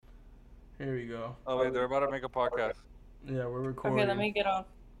Here we go. Oh wait, they're about to make a podcast. Yeah, we're recording. Okay, let me get off.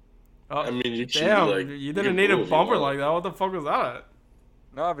 Oh, I mean, you should, damn, like, you didn't need a bumper like that. What the fuck was that?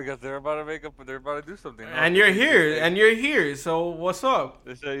 No, because they're about to make up. They're about to do something. No, And they you're say you here, can stay. and you're here. So what's up?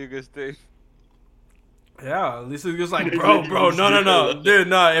 They say you can stay. Yeah, Lisa's just like, bro, no, dude,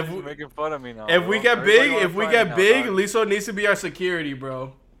 no. You're making fun of me now. If bro. we get Everybody big, wanna if we fight get now, big, dog. Lisa needs to be our security,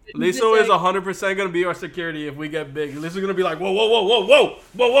 bro. Just Lisa is like- 100% gonna be our security if we get big. Lisa's gonna be like,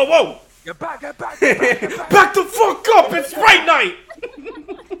 whoa. Get back. Back the fuck up! It's Sprite night!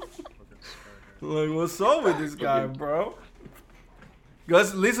 Like, what's up with this guy, bro?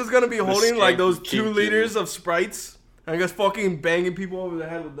 Guys, Lisa's gonna be holding like those 2 skanky liters of Sprites and just fucking banging people over the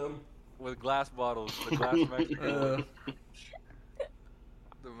head with them. With glass bottles, the glass Mexican, Uh,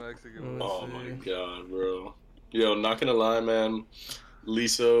 the Mexican. one. Oh Let's my see. god, bro. Yo, not gonna lie, man.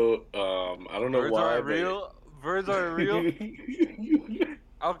 Lisa, I don't know Birds why. aren't real. Birds aren't real.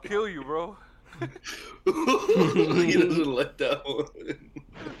 I'll kill you, bro. He doesn't let that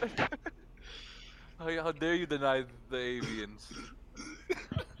one. How dare you deny the avians?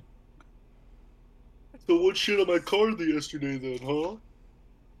 So what shit on my car yesterday then, huh?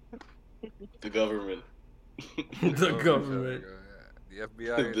 The government. the government. The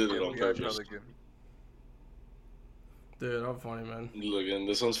FBI. They did the it on FBI purpose. Pelican. Dude, I'm funny, man. Look, and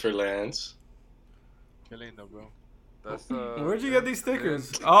this one's for Lance. Qué lindo, bro. That's Where'd you get these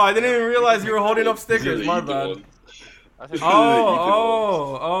stickers? Oh, I didn't even realize you were holding up stickers. My bad.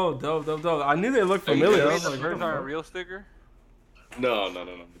 Oh, dope. I knew they looked familiar. I was The like, birds what the aren't a fuck? real sticker? No.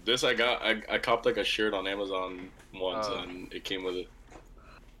 This I copped like a shirt on Amazon once, and it came with it.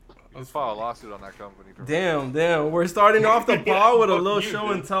 Let's file a lawsuit on that company. For Damn. We're starting off the pod with a Fuck little you, show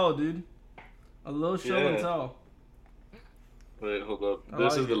dude. and tell, dude. A little show and Yeah. tell. Wait, hold up. I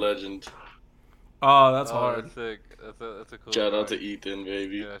This like is the it. legend. Oh, that's Oh, hard. that's sick. That's a cool. Shout out to drawing. Ethan,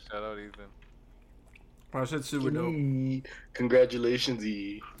 baby. Yeah, shout out Ethan. That shit's super dope. Congratulations,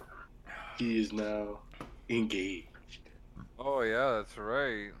 E. He is now engaged. Oh yeah, that's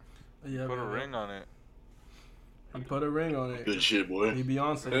right. Yeah, Put a man. ring on it. He put a ring on it. Good shit, boy. He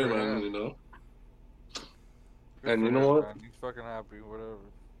Beyonce. Hey, bro. man, you know. Good And for you know him, what? man. He's fucking happy. Whatever.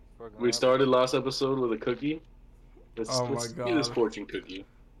 Fucking We happy. started last episode with a cookie. Oh my let's God. Eat this fortune cookie.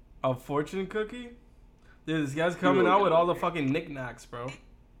 A fortune cookie? Dude, this guy's coming out with all the fucking knickknacks, bro.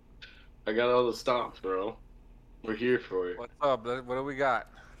 I got all the stops, bro. We're here for it. What's up? What do we got?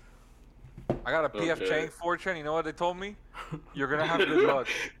 I got a PF Okay. Chang fortune. You know what they told me? You're gonna have good luck.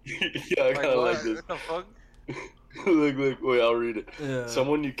 Yeah, I kind of what? like this. What the fuck? Look, wait, I'll read it. Yeah.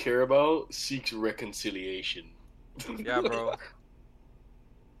 Someone you care about seeks reconciliation. Yeah, bro.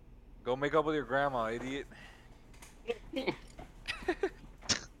 Go make up with your grandma, idiot.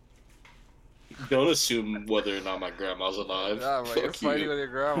 Don't assume whether or not my grandma's alive. Yeah, bro. You're Fuck fighting you. with your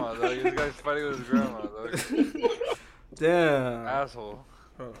grandma, though. This guy's fighting with his grandma, though. Damn. Asshole.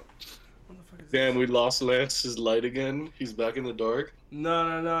 Oh. What the fuck is Damn, this? we lost Lance's light again. He's back in the dark.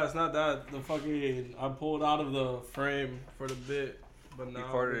 No, it's not that. The fucking I pulled out of the frame for the bit, but He now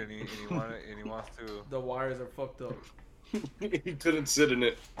farted and he wants to. the wires are fucked up. He couldn't sit in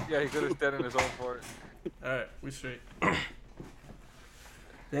it. Yeah, he could have stayed in his own fart. All right, we straight.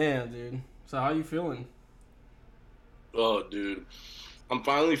 Damn, dude. So how you feeling? Oh, dude. I'm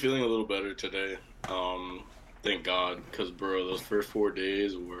finally feeling a little better today. Thank God. Because, bro, those first 4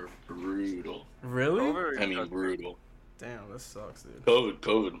 days were brutal. Really? I mean, brutal. Damn, this sucks, dude.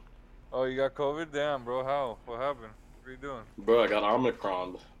 COVID. Oh, you got COVID? Damn, bro. How? What happened? What are you doing? Bro, I got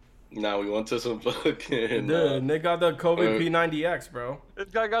Omicron. Now we went to some fucking... Dude, Nick got the COVID uh, P90X, bro. This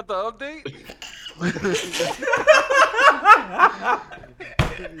guy got the update?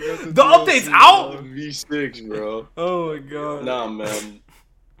 The update's out. V6, bro. Oh my god. Nah, man.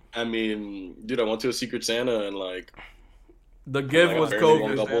 I mean, dude, I went to a Secret Santa and, like... The gift I was barely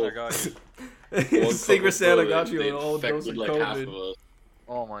won COVID. couple- Santa got you. one Secret couple, Santa bro, got they- you they an old dose of infected, like, half of COVID. us.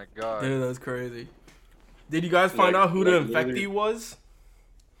 Oh my god. Dude, that's crazy. Did you guys find Like- out who the like infectee literally- was?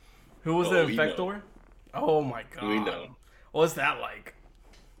 Who was Oh, the we know. infector? Oh my god. We know. What's that like?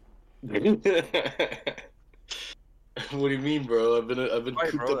 What do you mean, bro? I've been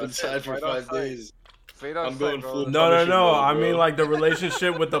Fight, cooped bro, up that's inside it. for Fight 5 outside. days. Fade I'm outside, going bro. full- No. Punishing I mode, mean bro. like the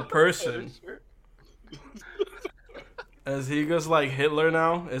relationship with the person. Is he just like Hitler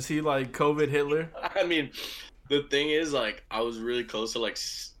now? Is he like COVID Hitler? I mean, the thing is, like, I was really close to like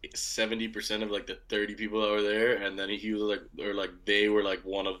 70% of like the 30 people that were there, and then he was like, or like they were like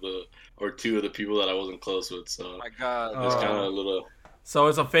one of the or two of the people that I wasn't close with. So Oh my god. it's Oh. kind of a little. So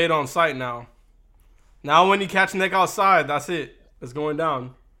it's a fade on sight now. Now when you catch Nick outside, that's it. It's going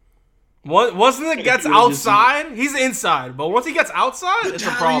down. Once Nick gets You're just- outside, he's inside. But once he gets outside, it's a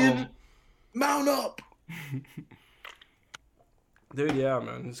problem. Mount up. Dude, yeah,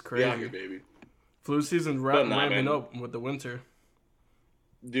 man, it's crazy. Yeah, baby. Flu season's But nah, ramping man. up with the winter.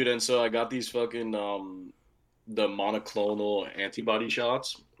 Dude, and so I got these fucking the monoclonal antibody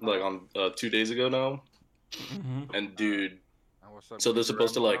shots like on 2 days ago now. Mm-hmm. And dude, What's up, so they're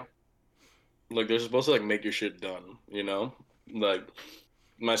supposed to grandma? they're supposed to like make your shit done, you know? Like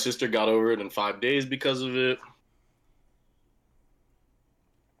my sister got over it in 5 days because of it.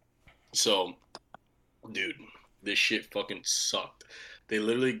 So, dude, this shit fucking sucked. They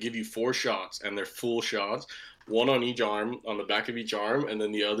literally give you 4 shots and they're full shots, one on each arm, on the back of each arm, and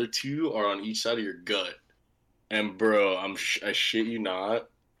then the other 2 are on each side of your gut. And bro, I shit you not,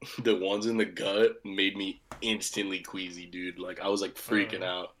 the ones in the gut made me instantly queasy, dude. Like I was like freaking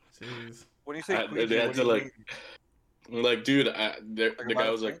out. Jeez. When you say I- queasy, they had what to, do you like, mean? Like, dude, the Like guy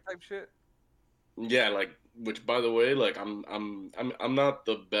was like, type shit. yeah, like, which by the way, like, I'm not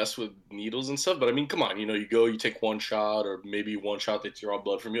the best with needles and stuff, but I mean, come on, you know, you take 1 shot or maybe 1 shot they draw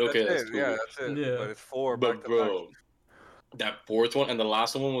blood from you. Okay, that's it. cool. Yeah, that's it. Yeah. But it's 4 But back to bro, that 4th one and the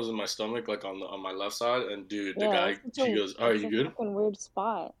last one was in my stomach, like on my left side, and dude, the guy, she goes, "Are you good?" Fucking weird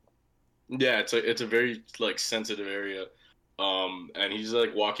spot. Yeah, it's a very like sensitive area. And he's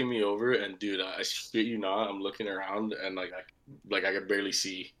like walking me over, and dude, I shit you not, I'm looking around and like I could barely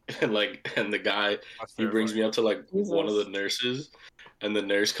see, and the guy, he brings me up to like one of the nurses, and the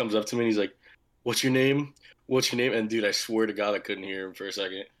nurse comes up to me and he's like, "What's your name? What's your name?" And dude, I swear to God, I couldn't hear him for a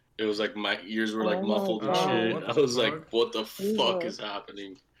second. It was like my ears were like Oh my muffled and God. shit. What I the was like, fuck? "What the fuck Jesus. is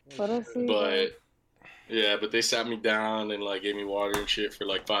happening?" What is he? But yeah, but they sat me down and like gave me water and shit for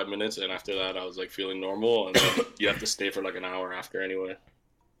like 5 minutes, and after that I was like feeling normal, and then you have to stay for like an hour after anyway.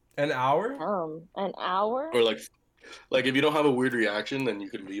 An hour? An hour? Or like if you don't have a weird reaction, then you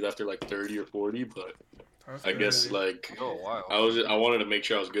could leave after like 30 or 40. But That's I guess crazy. like Oh wow. I wanted to make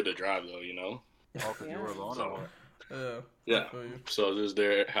sure I was good to drive though, you know. Oh, 'cause you were alone. So, Yeah. yeah. I feel you. So I was just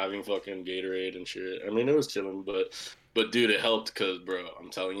there having fucking Gatorade and shit. I mean, it was chilling, but dude, it helped because bro, I'm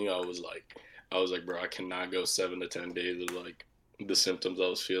telling you, I was like, bro, I cannot go 7 to 10 days of like the symptoms I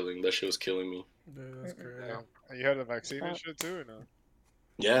was feeling. That shit was killing me. Dude, that's crazy. Yeah. And you had a vaccine and shit too, or no?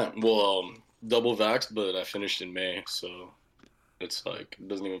 Yeah, well, double vaxxed, but I finished in May, so it's like it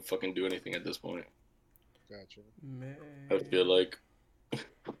doesn't even fucking do anything at this point. Gotcha. Man. I feel like,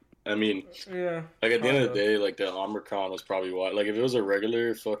 I mean, Yeah. like at the end of the Kinda. day, like the Omicron was probably why. Like if it was a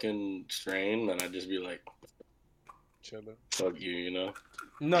regular fucking strain, then I'd just be like, Chilling. fuck you, you know?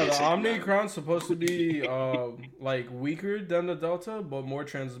 No, the It's like, Omicron's supposed to be like weaker than the Delta, but more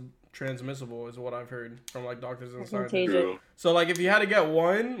transmissible is what I've heard from like doctors and scientists. Contagious. True. So like if you had to get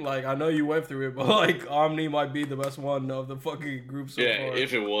one, like I know you went through it, but like Omni might be the best one of the fucking group so Yeah, far.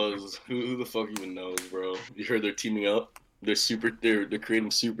 if it was, who the fuck even knows, bro? You heard they're teaming up. They're creating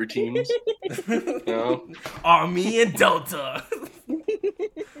super teams. You know? Omni and Delta.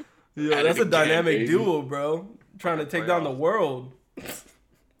 Yeah, Added that's a again, dynamic baby. duo, bro. Trying to take down the world.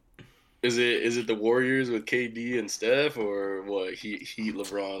 Is it the Warriors with KD and Steph, or what? Heat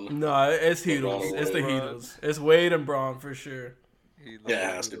LeBron. No, it's LeBron Heatles. and It's the Wade. Heatles. It's Wade and Braun for sure. Yeah,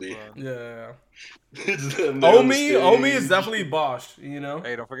 it has to be. Yeah. It's them, Omi is definitely Bosch, you know?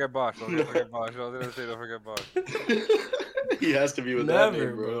 Hey, don't forget Bosch. Don't forget Bosh. I was gonna say, don't forget Bosh. He has to be with that Never,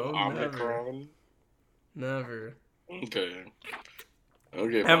 name, bro. bro, Omicron. Never. Okay.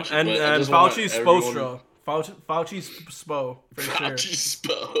 Okay. And Fauci, and, but I and just want Fauci's everyone- Spostra. Fauci's Spo, for sure. Fauci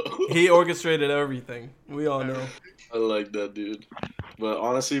Spo. He orchestrated everything. We all know. I like that, dude. But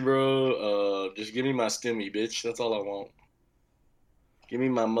honestly, bro, just give me my stimmy, bitch. That's all I want. Give me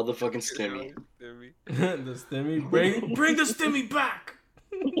my motherfucking stimmy. The stimmy. Bring the stimmy back!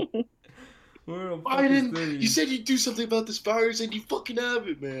 Where the fuck is Biden, stimmy? you said you'd do something about this virus, and you fucking have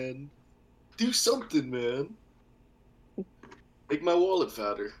it, man. Do something, man. Make my wallet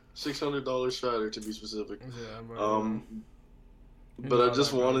fatter. $600 fatter, to be specific. Yeah, bro. But I know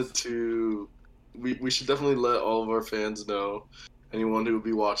just that wanted goes. to. We should definitely let all of our fans know, anyone who will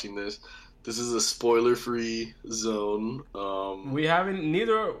be watching this, this is a spoiler-free zone. We haven't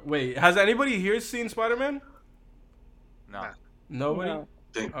neither. Wait, has anybody here seen Spider-Man? No. Nobody. No.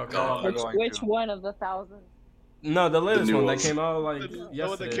 Thank Okay. God. I'm going Which to. one of the thousands? No, the latest new one ones. that came out like The one that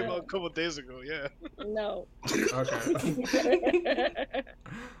yesterday. came out a couple of days ago, yeah. No. Okay.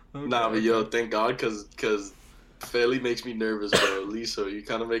 Nah, but Okay. yo, thank God, cause Feli makes me nervous, bro. Lisa, you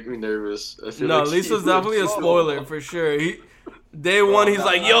kind of make me nervous. I feel No, like Lisa's she definitely a was- spoiler for sure. Day one, he's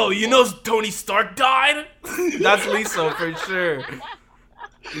like, "Yo, you know Tony Stark died?" That's Lisa for sure.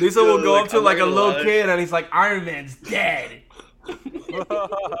 Lisa Yo, will go like, up to I'm like a not gonna little lie. kid and he's like, "Iron Man's dead."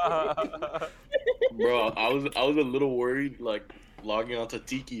 Bro, I was a little worried, like logging onto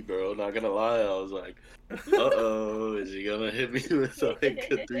Tiki, bro. Not gonna lie, I was like, uh-oh, is he gonna hit me with like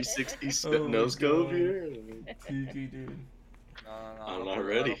a 360 Oh my no scope God. here? Tiki, dude. No, I'm don't not put- I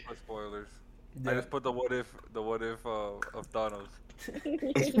ready. don't put spoilers. I Yeah. just put the what if of Thanos.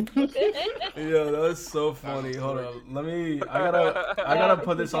 Yeah, that was so funny. Hold on, I gotta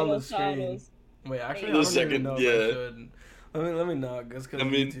put this on the screen. Wait, actually, I don't even know if I should. Let me not, just because I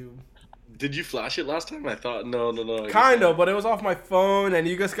mean, YouTube. Did you flash it last time? I thought no. I guess Kind not. of, but it was off my phone, and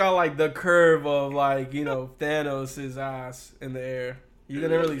you just got like the curve of like Thanos' ass in the air. You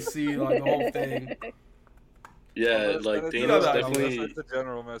didn't really see like the whole thing. Yeah, Let's like send it to Thanos that. definitely. Let's send the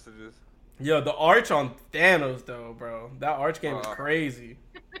general messages. Yo, the arch on Thanos though, bro. That arch game is Wow. crazy,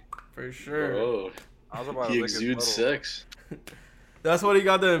 for sure. Bro, I was about to he lick his exudes puddle. sex. That's what he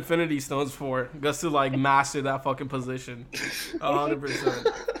got the Infinity Stones for, just to like master that fucking position,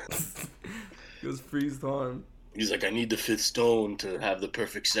 100%. Just freeze time. He's like, I need the fifth stone to have the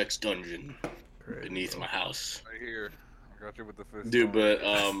perfect sex dungeon Great. beneath my house. Right here. I got you with the fist. Dude, but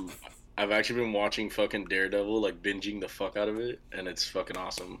I've actually been watching fucking Daredevil, like binging the fuck out of it, and it's fucking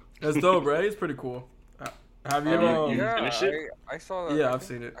awesome. That's dope, right? It's pretty cool. Have you? You yeah, finished it? I saw that. Yeah, I I've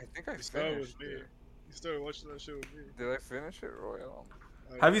think- seen it. I think I You started finished with me. it. You started watching that shit with me. Did I finish it, Royal?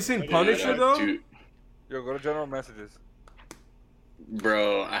 Have you seen I didn't- Punisher, I- though? Dude, Yo, go to general messages.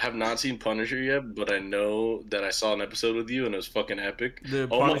 bro, I have not seen Punisher yet, but I know that I saw an episode with you, and it was fucking epic. The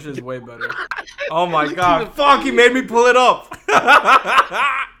Oh my- Punisher's way better. Oh my god! Fuck! He made me pull it up.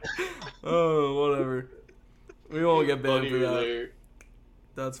 Oh, whatever. We won't get banned Funny for that. there.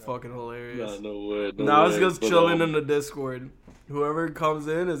 That's fucking hilarious. Nah, no way. No Now it's way. just But, chilling in the Discord. Whoever comes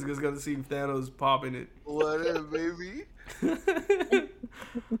in is just gonna see Thanos popping it. What is, baby?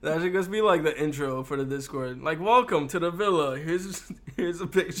 That should just be like the intro for the Discord. Like, welcome to the villa. Here's a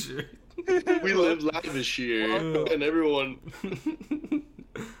picture. we live lavish here, and everyone.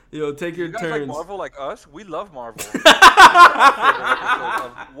 Yo, take your You guys like turns. Marvel like us? We love Marvel.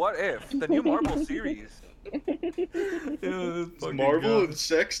 What if the new Marvel series? Yeah, this Is fucking Marvel guy. and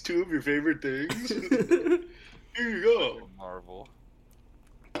sex two of your favorite things? Here you go. Marvel.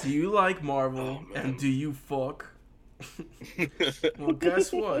 Do you like Marvel Oh, man. and do you fuck? Well,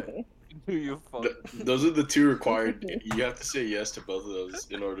 guess what? Do you fuck? Those are the two required. You have to say yes to both of those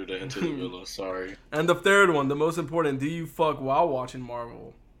in order to enter the villa. Sorry. And the third one, the most important, do you fuck while watching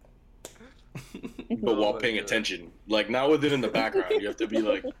Marvel? But while paying attention, like not with it in the background, you have to be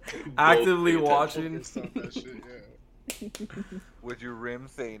like Actively both pay watching. Focused on that shit, yeah. Would you rim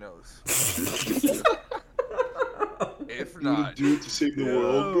Thanos? If attention. not, Do it to save the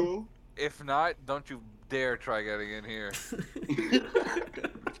world, bro. if not, don't you dare try getting in here.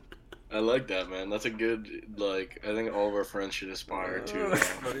 I like that, man. That's a good like. I think all of our friends should aspire to.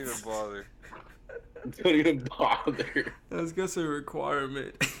 Don't even bother. Don't even bother. That's just a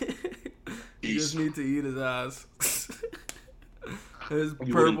requirement. You Peace. just need to eat his ass. His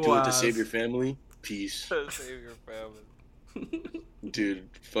You wouldn't purple do it to ass. save your family. Peace, Save your family. dude.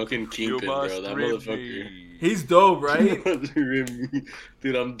 Fucking Kingpin, bro. That motherfucker. He's dope, right?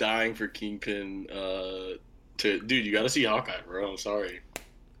 Dude, I'm dying for Kingpin. Dude, you gotta see Hawkeye, bro. I'm sorry.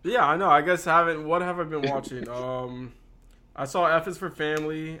 Yeah, I know. I guess what have I been watching? I saw F is for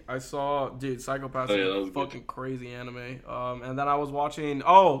Family. I saw, dude, Psychopath Oh, yeah, is that a was good. fucking crazy anime. And then I was watching,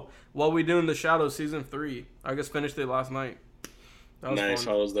 What We Do in the Shadows season 3. I just finished it last night. That was Nice.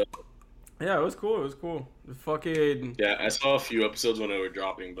 fun. How was that? Yeah, it was cool. It was cool. The fucking, Yeah, I saw a few episodes when they were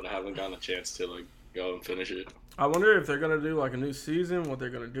dropping, but I haven't gotten a chance to like go and finish it. I wonder if they're gonna do like a new season. What they're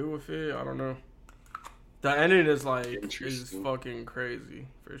gonna do with it? I don't know. The ending is like is Interesting. fucking crazy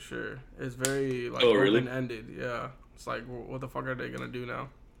for sure. It's very like Oh, really? open ended. Yeah, it's like what the fuck are they gonna do now?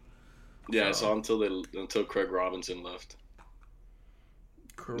 Yeah, I So- saw until Craig Robinson left,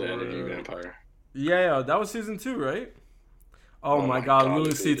 the energy vampire. Yeah, that was season 2, right? Oh, Oh my my god, God, Louis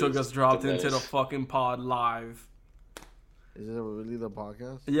dude, Cito it's just dropped the into the best. fucking pod live. Is it really the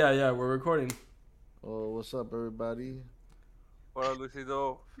podcast? Yeah, we're recording. Oh, what's up, everybody? What up,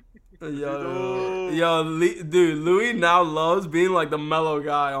 Lucido? Dude, Louis now loves being like the mellow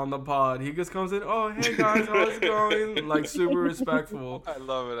guy on the pod. He just comes in, oh, hey guys, how's it going? Like super respectful. I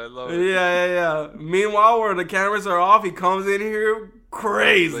love it. I love it. Yeah. Meanwhile, where the cameras are off, he comes in here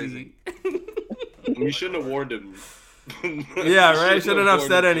crazy. You shouldn't have warned him. Yeah, right? Shouldn't have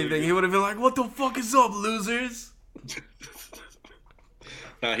said warned him. anything. He would have been like, what the fuck is up, losers?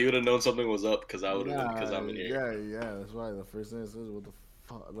 Nah, he would have known something was up because I would have because I'm in here. Yeah, that's right. The first thing it says, what the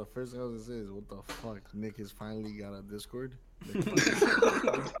The first thing I was gonna say is, what the fuck? Nick has finally got a Discord.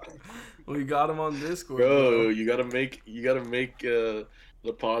 We got him on Discord, Bro, you gotta make the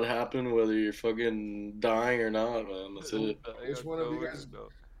pod happen whether you're fucking dying or not, man. That's it. Which one of you guys-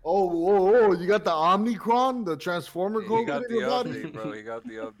 Oh, you got the Omnicron, the Transformer He code got in the your body? update, bro. He got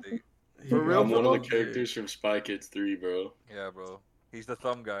the update. For real, I'm one bro? of the characters from Spy Kids 3, bro. Yeah, bro. He's the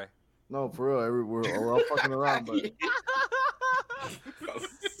thumb guy. No, for real. We're all fucking around, but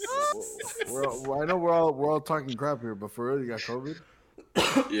I know we're all talking crap here. But for real, you got COVID?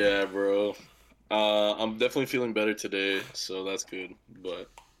 Yeah, bro. I'm definitely feeling better today, so that's good. But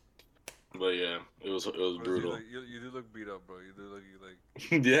yeah, it was brutal. You do look beat up, bro. You do look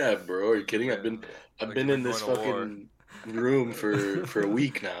like. Yeah, bro. Are you kidding? I've been like in you're this going to war. fucking room for a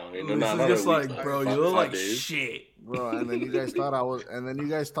week now. You know, This not is a just week, like, bro, you five- look 5 like days. shit. Bro, and then you guys thought I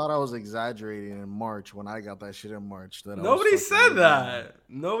was exaggerating in March when I got that shit in March. That I was Nobody fucking said losing. that.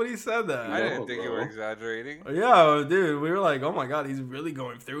 Nobody said I that. No, didn't think you were bro. exaggerating. Yeah, dude, we were like, oh my god, he's really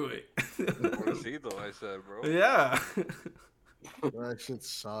going through it. Pobrecito, I said, bro. Yeah. That shit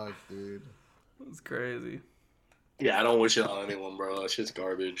sucked, dude. It's crazy. Yeah, I don't wish it on anyone, bro. That shit's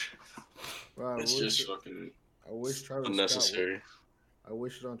garbage. Bro, It's just fucking I wish Travis unnecessary. Scott. I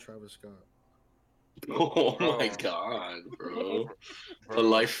wish it on Travis Scott. Oh my Bro. god, bro. A Bro.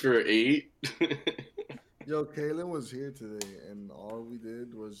 life for 8? Yo, Kaylin was here today, and all we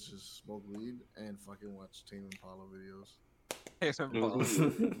did was just smoke weed and fucking watch Tame Impala videos.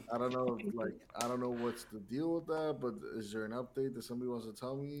 Mm-hmm. I don't know, I don't know what's the deal with that, but is there an update that somebody wants to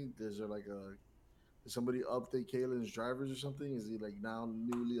tell me? Is there did somebody update Kaylin's drivers or something? Is he like now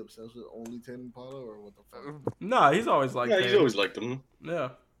newly obsessed with only Tame Impala, or what the fuck? Nah, he's always like Yeah, that. he's always liked them. Yeah.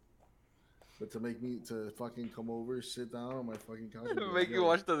 But to make me to fucking come over, sit down on my fucking couch, and be like, Make you "Yo,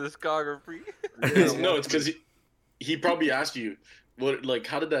 watch the discography. yeah, No, watch it's because he probably asked you what, like,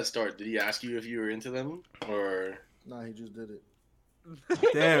 how did that start? Did he ask you if you were into them, or? Nah, he just did it.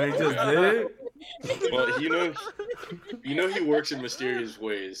 Damn, he just did it. Well, you know he works in mysterious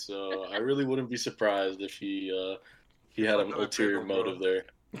ways, so I really wouldn't be surprised if he had an ulterior motive there.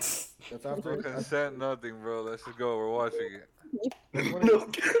 That's No after. consent, nothing, bro. Let's just go. We're watching it. No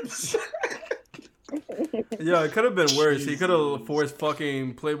consent. Yeah, it could have been worse. He could have forced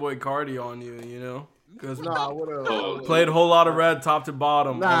fucking Playboy Cardi on you, you know? Because Nah, I would have. Oh. played a whole lot of red top to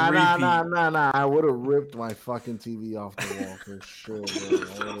bottom Nah, on repeat. nah. I would have ripped my fucking TV off the wall for sure,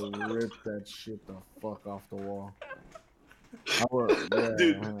 bro. I would have ripped that shit the fuck off the wall.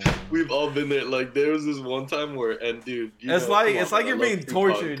 Dude, we've all been there. Like, there was this one time where, and dude, you It's know, like come on, it's like man, you're I love being Tupac.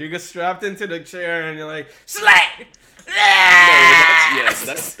 tortured. You get strapped into the chair and you're like, slay! No,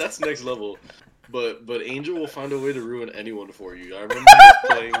 that's next level. But Angel will find a way to ruin anyone for you. I remember he was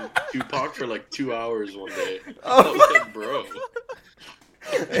playing Tupac for like 2 hours one day. I was like, bro.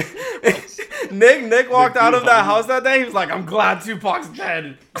 Nick walked out of that Dude, house that day. He was like, I'm glad Tupac's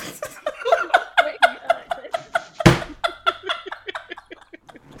dead.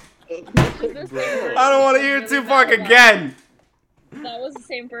 I don't want to hear Tupac again. That was the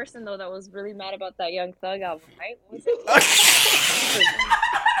same person though that was really mad about that Young Thug album, right? What was it?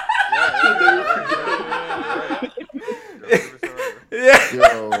 Yeah.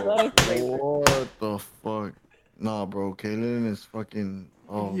 Yo, That's crazy. what the fuck? Nah, bro, Kaylin is fucking.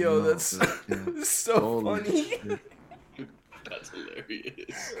 Oh, Yo, no, that's this kid. so Holy funny. shit. That's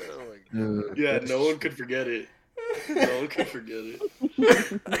hilarious. Dude, Yeah, that no one shit- could forget it. No one could forget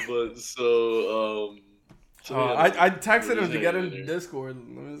it. But so yeah, I texted him to get in there. Discord.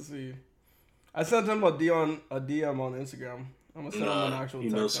 Let me see. I sent him a DM on Instagram. I'm gonna send him an Nah, actual he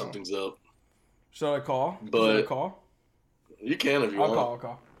text. knows now. something's up. Should I call? But- Should I call? You can if you I'll want. call. I'll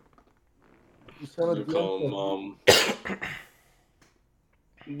call. You said it You again? call him,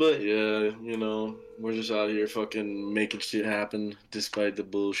 But yeah, you know, we're just out here fucking making shit happen despite the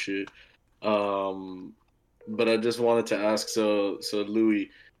bullshit. But I just wanted to ask, so Louis,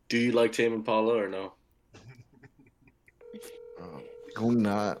 do you like Tame Impala or no? Can we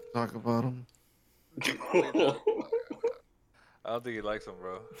not talk about him? I don't think he likes him,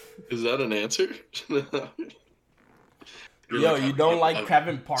 bro. Is that an answer? You're Yo, you don't like I've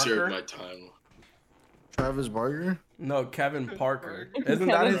Kevin served Parker? my time. Travis Barker? No, Kevin Parker. Isn't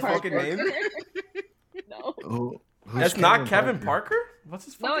that Kevin his fucking Parker. name? No. Who's That's not Kevin Parker? What's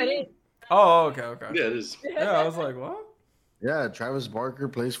his No, fucking it name? is. Oh, okay. Yeah, it is. Yeah, I was like, what? Yeah, Travis Barker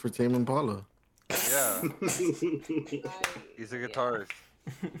plays for Tame Impala. Yeah, he's a guitarist.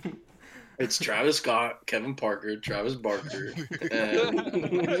 It's Travis Scott, Kevin Parker, Travis Barker, and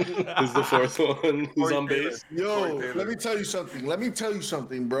who's the fourth one? Who's Corey on Taylor. base? Yo, Corey Taylor. let me tell you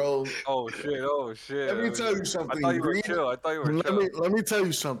something, bro. Oh shit! Oh shit! Let me tell you I something. thought you were Green- chill. I thought you were Let chill. me tell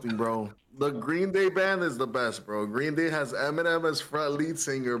you something, bro. The Green Day band is the best, bro. Green Day has Eminem as front lead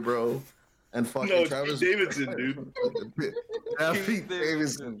singer, bro, and fucking No, it's Travis Pete Davidson, dude. Yeah, Pete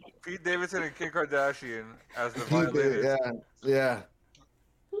Davidson. Pete Davidson and Kim Kardashian as the Pete violinist. Davidson, yeah.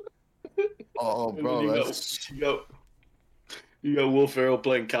 Oh, And bro, then that's you got Will Ferrell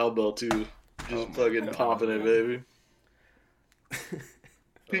playing cowbell too, just fucking popping it, baby.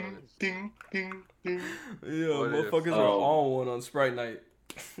 Ding, ding, ding, ding. Yeah, What if? motherfuckers are on one on Sprite night.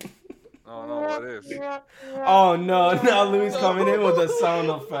 Oh no, what if? Oh no, now Louis coming in with the sound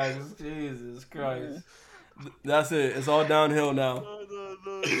effects. Jesus Christ. That's it. It's all downhill now.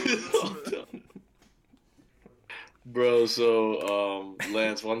 Bro, so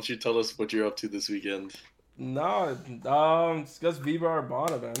Lance, why don't you tell us what you're up to this weekend? No, it's just Viva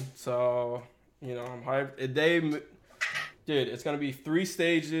Urbana, man. So, you know, I'm hyped. Dude, it's gonna be 3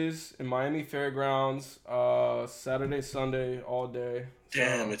 stages in Miami Fairgrounds, Saturday, Sunday, all day. So,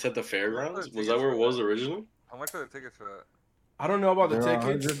 Damn, it's at the fairgrounds? Was that where it was originally? How much are the tickets for that? I don't know about the they're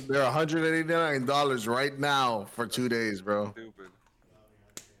tickets. They're $189 right now for 2 days, bro. Stupid.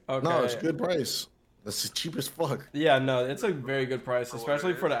 Okay. No, it's a good price. That's cheap as fuck. Yeah, no, it's a very good price, For what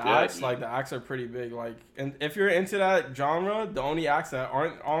especially it for the is. Yeah, acts. dude. Like the acts are pretty big. Like, and if you're into that genre, the only acts that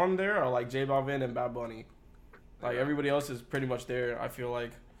aren't on there are like J Balvin and Bad Bunny. Like Yeah. everybody else is pretty much there. I feel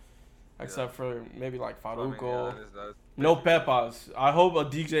like, except for maybe like I mean, Farruko. yeah, that is. No Pepas. I hope a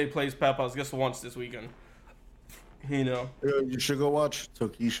DJ plays Pepas just once this weekend. You know. You should go watch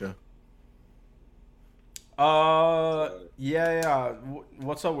Tokisha. Yeah.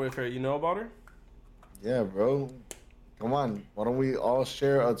 What's up with her? You know about her? Yeah, bro. Come on. Why don't we all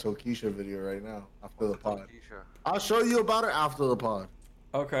share a Tokisha video right now after the pod? Keisha. I'll show you about it after the pod.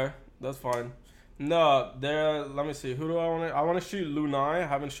 Okay, that's fine. No, let me see. Who do I want to? I want to shoot Lunai. I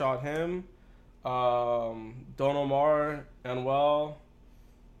haven't shot him. Don Omar, Anuel,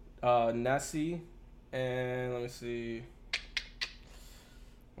 Nessie, and let me see.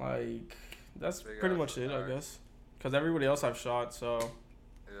 Like, that's Big pretty ass much it, I Lunai. guess. Because everybody else I've shot, so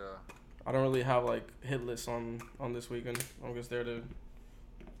Yeah, I don't really have like hit lists on this weekend. I'm just there to,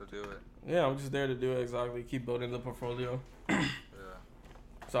 to do it. yeah, I'm just there to do it exactly. Keep building the portfolio. Yeah.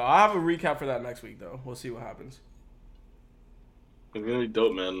 So I have a recap for that next week, though. We'll see what happens. It's gonna be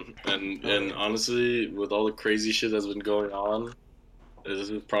dope, man. And honestly, with all the crazy shit that's been going on, this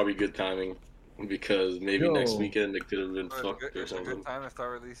is probably good timing because maybe next Yo. weekend it could have been But fucked or it's a something. good time to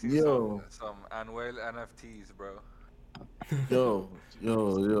start releasing Yo. some Anuel NFTs, bro. Yo.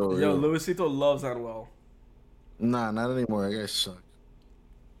 Yo, Luisito loves Anuel. Nah, not anymore. That guy sucks.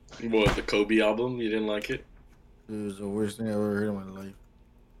 What, the Kobe album? You didn't like it? It was the worst thing I ever heard in my life.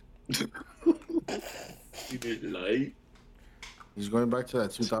 You didn't like? He's going back to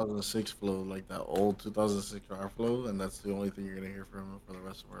that 2006 flow, like that old 2006 rap flow, and that's the only thing you're gonna hear from him for the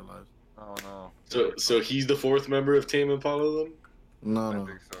rest of our lives. Oh no. So he's the 4th member of Tame Impala then? No, I no,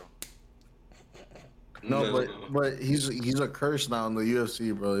 think so. no, but he's a curse now in the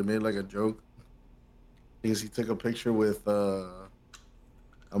UFC, bro. They made like a joke because he took a picture with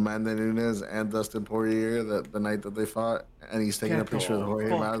Amanda Nunes and Dustin Poirier the night that they fought, and he's taking a picture with Jorge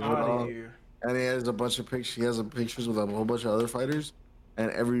Masvidal. And he has a bunch of pictures. He has pictures with a whole bunch of other fighters, and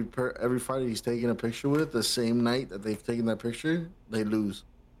every fighter he's taking a picture with the same night that they've taken that picture, they lose.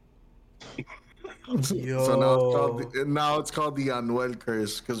 So now it's called the Anuel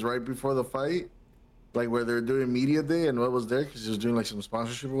curse, because right before the fight, like where they're doing media day, and what was there because he was doing like some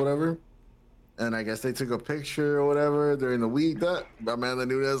sponsorship or whatever, and I guess they took a picture or whatever during the week that Amanda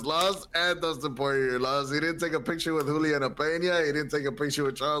Nunes lost and Dustin Poirier lost. He didn't take a picture with Juliana Pena. He didn't take a picture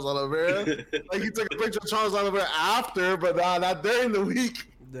with Charles Oliveira. Like he took a picture of Charles Oliveira after, but not during the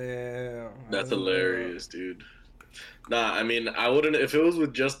week. Damn. That's hilarious, dude. Nah, I mean, I wouldn't. If it was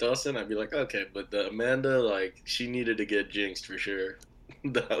with just Dustin, I'd be like, okay. But the Amanda, like, she needed to get jinxed for sure.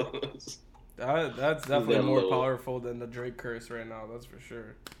 That's definitely that more low. powerful than the Drake curse right now. That's for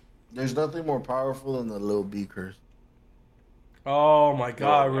sure. There's nothing more powerful than the Lil B curse. Oh my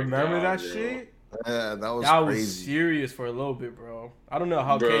god! my remember God, that yo. shit? Yeah, that was That crazy. was serious for a little bit, bro. I don't know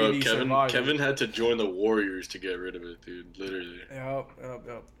how Bro, KD survived. Kevin had to join the Warriors to get rid of it, dude. Literally.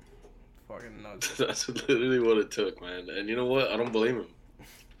 Yep. Fucking nuts. That's literally what it took, man. And you know what? I don't blame him.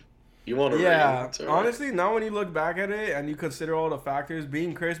 You want to Yeah, honestly, now when you look back at it and you consider all the factors,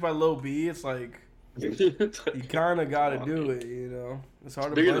 being cursed by Lil B, it's like you kind of got to do it. You know, it's hard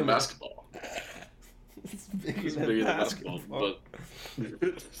to bigger blame than him. basketball. It's bigger It's than bigger than basketball. basketball,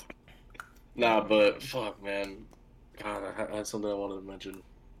 but Nah, but fuck, man. God, I had something I wanted to mention.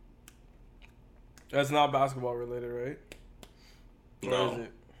 That's not basketball related, right? Or No. is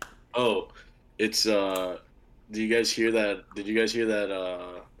it? Oh, it's Do you guys hear that? Did you guys hear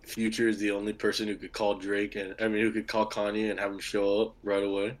that? Future is the only person who could call Drake who could call Kanye and have him show up right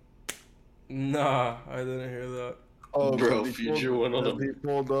away. Nah, I didn't hear that. Oh, Bro, 'cause he Future went on a. he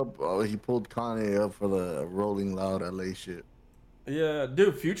pulled up. Oh, he pulled Kanye up for the Rolling Loud LA shit. Yeah,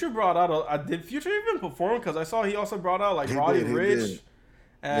 dude, Future brought out. Did Future even perform? Because I saw he also brought out like He Roddy did, he Rich. did.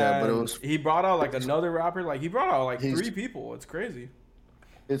 And Yeah, but it was- he brought out like another rapper. Like he brought out like He's- 3 people. It's crazy.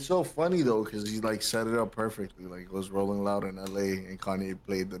 It's so funny though, because he like set it up perfectly. Like it was Rolling Loud in LA, and Kanye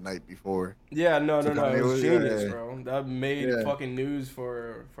played the night before. Yeah, no. So It Kanye was was- genius, yeah. bro. That made Yeah. fucking news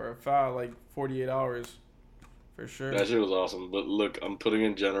for a fact, like 48 hours, for sure. That shit was awesome. But look, I'm putting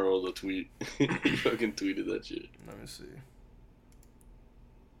in general the tweet. He fucking tweeted that shit. Let me see.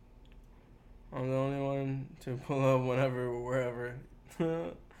 I'm the only one to pull up whenever, wherever.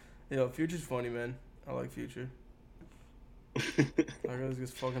 Yo, Future's funny, man. I like Future. That guy's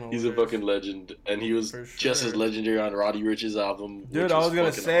just fucking He's a hilarious. fucking legend, and he was For just as sure. legendary on Roddy Rich's album. Dude, which I was gonna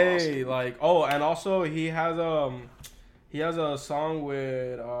fucking say awesome. like, oh, and also he has a song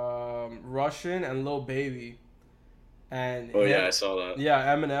with Russian and Lil Baby, and Oh yeah, him- I saw that.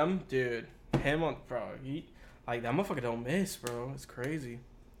 yeah, Eminem, dude, him on bro, he like that motherfucker don't miss, bro. It's crazy,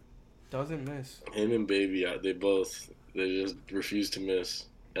 doesn't miss. Him and Baby, they just refuse to miss,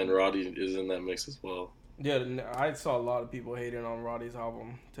 and Roddy is in that mix as well. Yeah, I saw a lot of people hating on Roddy's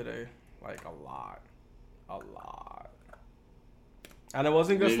album today, like a lot. And it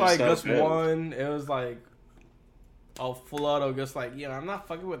wasn't just Maybe like it's not just bad. one. It was like a flood of just like, I'm not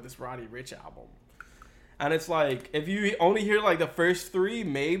fucking with this Roddy Rich album. And it's like, if you only hear like the first 3,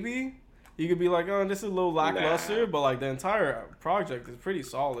 maybe you could be like, oh, this is a little lackluster, Nah. but like the entire project is pretty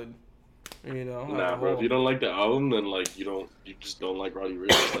solid. You know, as Nah, a bro. If whole. you don't like the album, then like you just don't like Roddy Rich.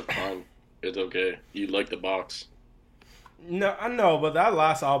 That's fine. It's okay. You like the box. No, I know, but that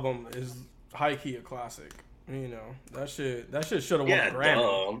last album is high key a classic. You know, that shit should have won Yeah, a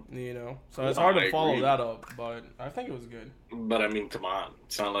Grammy. You know, so it's No, hard I to follow agree. that up, but I think it was good. But I mean, come on.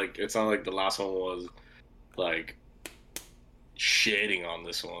 It's not like the last one was like shading on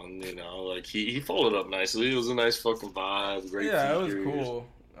this one. You know, like he followed up nicely. It was a nice fucking vibe. Great. Yeah, it was features. cool.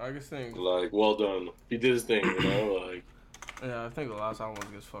 I just think, Like, well done. He did his thing. You know, like. yeah, I think the last album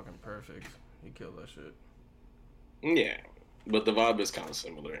was just fucking perfect. He killed that shit. Yeah, but the vibe is kind of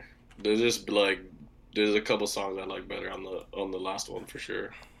similar. There's a couple songs I like better on the last one for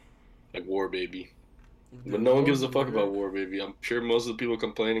sure, like War Baby. But Dude, no one that gives a was fuck weird. about War Baby. I'm sure most of the people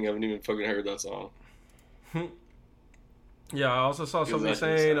complaining haven't even fucking heard that song. Yeah, I also saw Because somebody that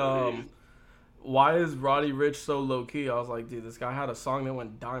shit saying, sounded why is Roddy Rich so low key? I was like, dude, this guy had a song that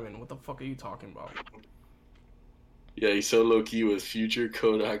went diamond. What the fuck are you talking about? Yeah, he's so low key with Future,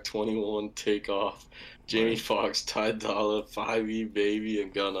 Kodak, 21, Takeoff, Jamie Foxx, Ty Dolla, 5E, Baby,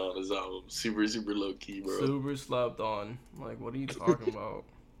 and Gunna on his album. Super, super low key, bro. Super slept on. Like, what are you talking about?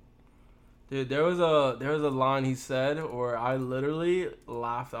 Dude, there was a line he said where I literally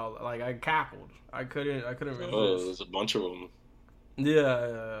laughed out, like I cackled. I couldn't resist. Oh, there's a bunch of them.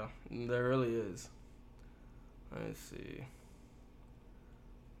 Yeah, there really is. Let's see.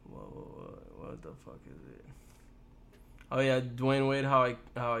 What the fuck is it? Oh yeah, Dwayne Wade, how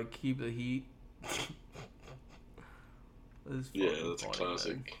I keep the heat. This is Yeah, fucking that's a funny,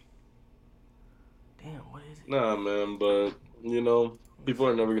 classic. man. Damn, what is it? Nah, man, but you know, people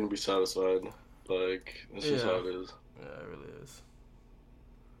are never gonna be satisfied. Like, that's just Yeah. how it is. Yeah, it really is.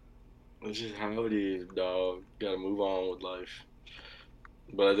 It's just how it is, dog. Gotta move on with life.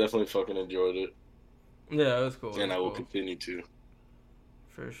 But I definitely fucking enjoyed it, Yeah, it was cool. and it I will was cool. continue to.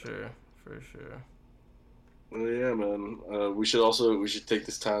 For sure, for sure. Well, yeah, man. We should take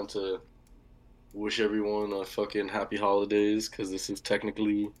this time to wish everyone a fucking happy holidays, because this is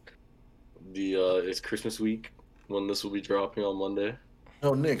technically it's Christmas week when this will be dropping on Monday.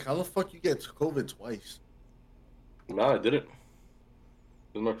 Yo, Nick, how the fuck you get COVID twice? Nah, I didn't.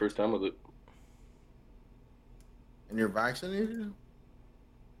 This is my first time with it. And you're vaccinated?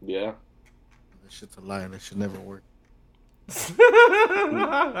 Yeah. That shit's a lie. That should never work. this It's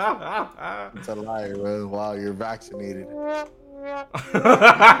a lie, bro. Wow, you're vaccinated.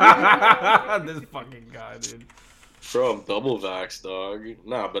 fucking guy, dude. Bro, I'm double vaxxed, dog.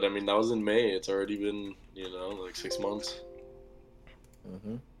 Nah, but I mean, that was in May. It's already been, like 6 months.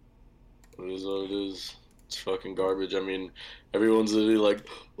 Mm-hmm. It is what it is. It's fucking garbage. I mean, everyone's literally like,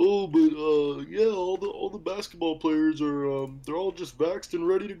 oh, but, yeah, all the basketball players are, they're all just vaxxed and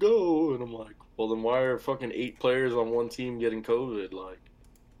ready to go. And I'm like, well, then why are fucking 8 players on one team getting COVID? Like,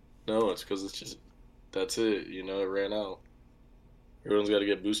 No, it's because it's just that's it. You know, it ran out. Everyone's got to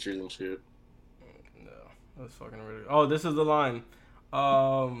get boosters and shit. No, that's fucking ridiculous. Oh, this is the line.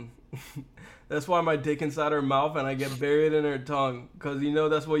 That's why my dick inside her mouth and I get buried in her tongue. Cause you know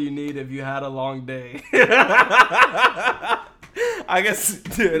that's what you need if you had a long day. I guess,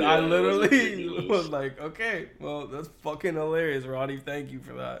 dude, I Yeah, literally ridiculous. was like, okay, well, that's fucking hilarious, Roddy. Thank you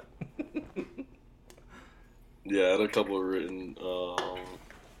for that. Yeah, I had a couple of written.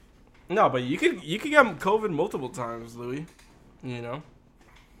 No, but you could get COVID multiple times, Louis. You know.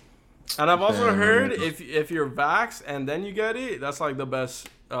 And I've also Yeah, heard man. if you're vaxxed and then you get it, that's like the best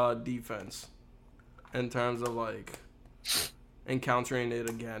defense in terms of like encountering it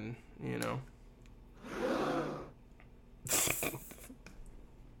again. You know.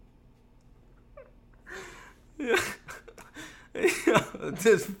 Yeah.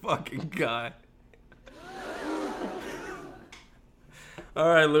 This fucking guy. All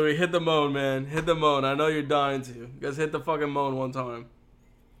right, Louis, hit the moan, man. Hit the moan. I know you're dying to. You guys hit the fucking moan one time.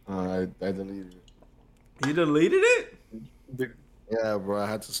 I deleted it. You deleted it? Yeah, bro, I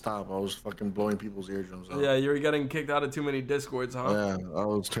had to stop. I was fucking blowing people's eardrums out. Yeah, you were getting kicked out of too many Discords, huh? Yeah, I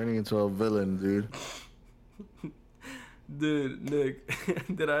was turning into a villain, dude. Dude, Nick,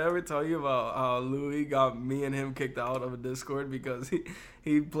 did I ever tell you about how Louis got me and him kicked out of a Discord because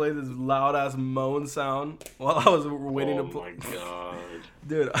he played this loud ass moan sound while I was waiting oh to play? my god.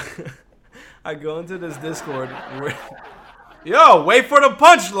 Dude, I go into this Discord. Yo, wait for the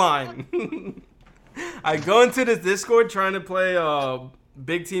punchline. I go into this Discord trying to play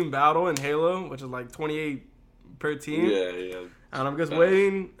Big Team Battle in Halo, which is like 28 per team. Yeah. And I'm just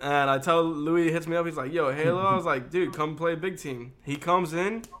waiting, and I tell Louis, he hits me up, he's like, yo, Halo? I was like, dude, come play Big Team. He comes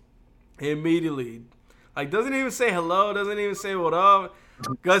in, immediately, like, doesn't even say hello, doesn't even say what up,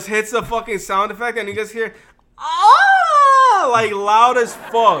 just hits the fucking sound effect, and you just hear, ah, like, loud as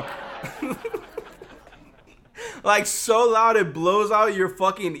fuck. Like, so loud it blows out your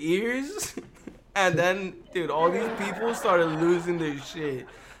fucking ears. And then, dude, all these people started losing their shit.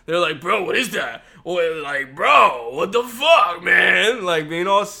 They're like, bro, what is that? Or like, bro, what the fuck, man? Like, being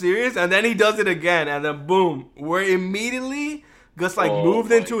all serious. And then he does it again. And then, boom. We're immediately just, like, Oh moved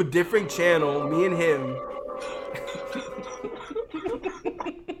my into a different channel. Me and him.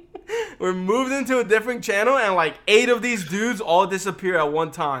 We're moved into a different channel. And, like, 8 of these dudes all disappear at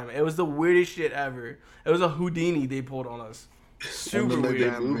one time. It was the weirdest shit ever. It was a Houdini they pulled on us. Super then they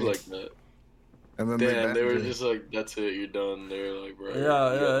weird. They move like that. And then Damn, they were banned me. just like, that's it, you're done. They were like, bro.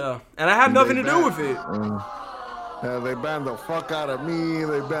 Yeah. And I had nothing to do with it. Yeah, they banned the fuck out of me.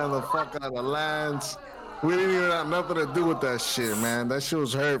 They banned the fuck out of Lance. We didn't even have nothing to do with that shit, man. That shit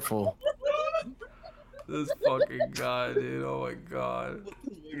was hurtful. This fucking guy, dude. Oh my god.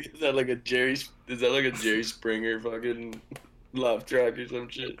 Is that like a Jerry Springer fucking laugh track or some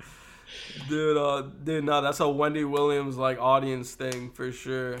shit? Dude, no, that's a Wendy Williams like audience thing for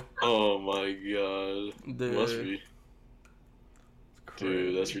sure. Oh my god. Dude. Must be. It's Dude,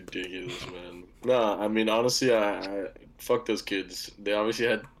 crazy. that's ridiculous, man. Nah, I mean, honestly, I fuck those kids. They obviously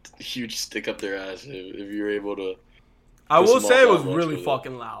had a huge stick up their ass if you were able to. I will piss them say it off was that much really with it.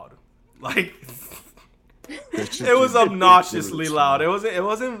 fucking loud. Like That shit it was is obnoxiously ridiculous, loud. man. It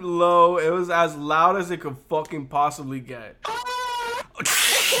wasn't low. It was as loud as it could fucking possibly get.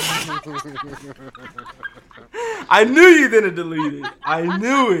 I knew you didn't delete it. I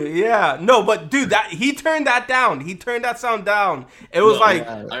knew it. Yeah. No, but dude, he turned that down. He turned that sound down. It was No, like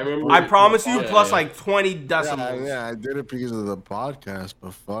I remember. I promise you, Yeah, plus yeah. like 20 decibels. Yeah, I did it because of the podcast,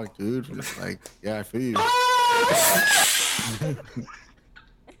 but fuck, dude. Like, yeah, I feel you.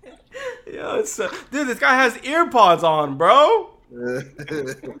 Yo, dude, this guy has ear pods on, bro.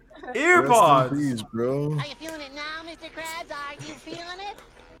 Ear Rest pods. in peace, bro. Are you feeling it now, Mr. Krabs? Are you feeling it?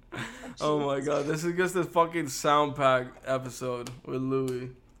 Oh my god, this is just a fucking sound pack episode with Louis.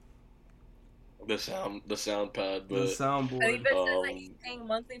 The sound pad, The but I soundboard. think that says that he's paying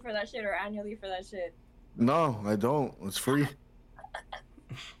monthly for that shit or annually for that shit. No, I don't. It's free.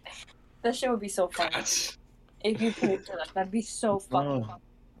 That shit would be so fun. that's If you paid for that, that'd be so fucking fun.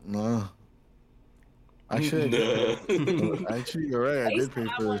 No. Actually, no. actually, you're right. I I used did to pay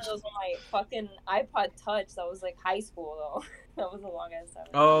have for one it. of those on my fucking iPod Touch that was like high school though. That was a long ass time.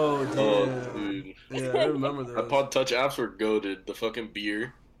 Oh, Oh, yeah. dude. Yeah, I remember that. iPod Touch apps were goated. The fucking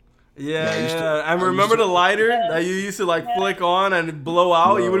beer. Yeah, Yeah, I used to- yeah. And I remember used to- the lighter Yeah. that you used to like flick on and blow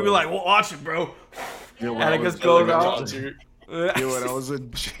out? You would be Bro. like, well, watch it, bro. Yeah, when And I it was- just goes Like a out. concert. Yeah, when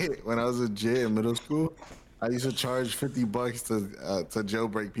I was a J in middle school, I used to charge $50 to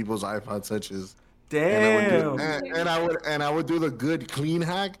jailbreak people's iPod touches. Damn. And I would do the good clean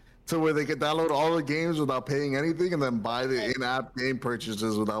hack to where they could download all the games without paying anything and then buy the in-app game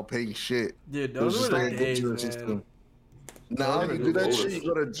purchases without paying shit. Dude, It was those just were like the a days, glitch in the man. system. Now, if you do that shit,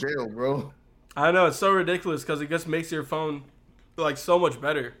 you go to jail, bro. I know, it's so ridiculous because it just makes your phone like so much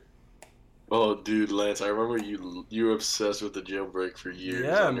better. Oh, dude, Lance, I remember you were obsessed with the jailbreak for years.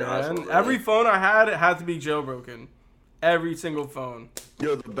 Yeah, on your man. iPhone, Every phone I had, it had to be jailbroken. Every single phone.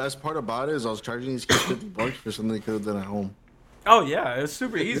 Yo, the best part about it is I was charging these kids $50 for something they could have done at home. Oh yeah, it's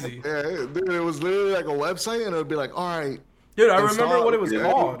super easy. Yeah, dude, it was literally like a website, and it would be like, all right. Dude, I remember what it was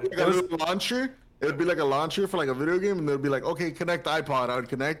yeah, called. Like It a was, little launcher. It would be like a launcher for like a video game, and they'd be like, okay, connect iPod. I would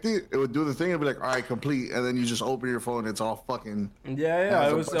connect it. It would do the thing. It'd be like, all right, complete. And then you just open your phone. It's all fucking. yeah,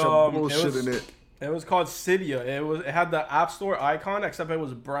 has it a was bunch of bullshit it was, in it. it was called Cydia. It had the App Store icon, except it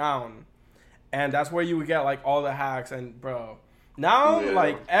was brown, and that's where you would get like all the hacks. And bro, now Yeah.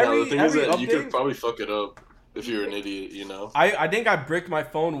 like Now, every the thing is every that you could update, probably fuck it up if you're an idiot, you know? I think I bricked my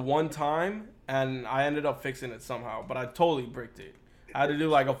phone one time, and I ended up fixing it somehow. But I totally bricked it. I had to do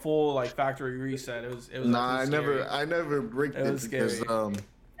like a full like factory reset. It was Nah, I scary. never bricked It it was because scary.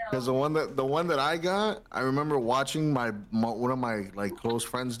 because the one that I got, I remember watching one of my like close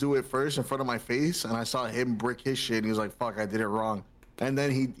friends do it first in front of my face, and I saw him brick his shit, and he was like, "Fuck, I did it wrong." And then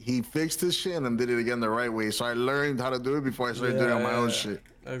he fixed his shit and then did it again the right way. So I learned how to do it before I started doing it on my own shit.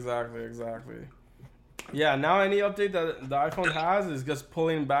 Exactly. Yeah, now any update that the iPhone has is just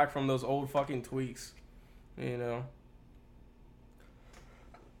pulling back from those old fucking tweaks. You know.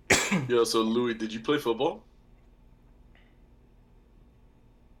 Yo, so Louis, did you play football?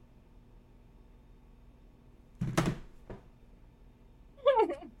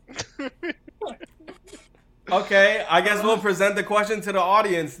 Okay, I guess we'll present the question to the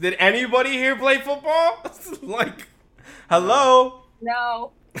audience. Did anybody here play football? Like, hello?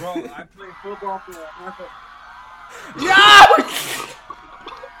 No. Bro, I played football for Yeah!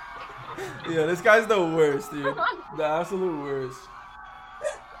 Yeah, this guy's the worst, dude. The absolute worst.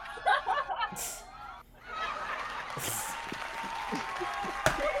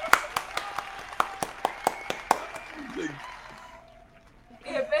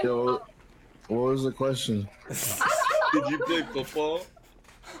 Yo, what was the question? Did you play football?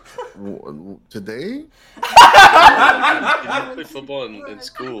 Today? Did you play football in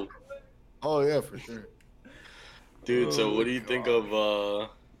school? Oh yeah, for sure. Dude, so what do you think of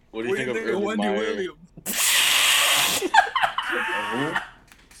what do you think of Urban Wendy Meyer? Williams?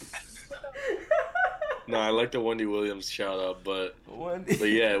 No, I like the Wendy Williams shout out, but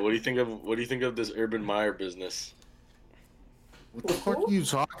yeah, what do you think of this Urban Meyer business? What the fuck are you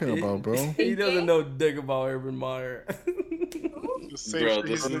talking about, bro? He doesn't know dick about Urban Meyer. The same Bro, shit this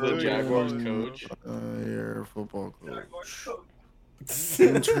he's is been the doing Jaguars all coach. Your football coach.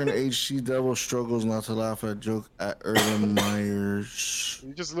 Intern HC Devil struggles not to laugh at joke at Urban Myers.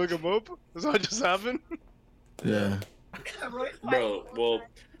 You just look him up? That's what just happened? Yeah. Bro,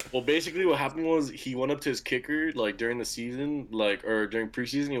 well, basically what happened was he went up to his kicker like during the season, like or during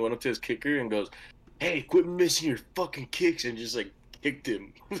preseason, he went up to his kicker and goes, "Hey, quit missing your fucking kicks," and just like kicked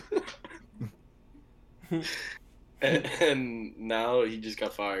him. and now he just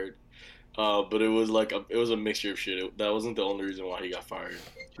got fired. But it was like it was a mixture of shit. That wasn't the only reason why he got fired.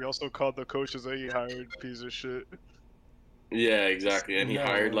 He also called the coaches that he hired piece of shit. Yeah, exactly. And he No.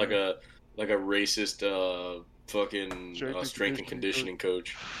 hired like a racist fucking Strength strength and and conditioning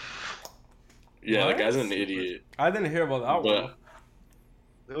coach. Yeah, What? that guy's an idiot. I didn't hear about that one.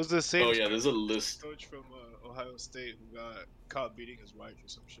 But It was the same oh yeah, there's a list. coach from Ohio State who got caught beating his wife or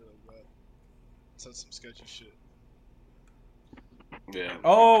some shit like that. Said some sketchy shit. Yeah.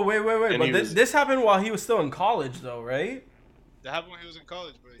 Oh, wait. And But he this, was- this happened while he was still in college, though, right? That happened when he was in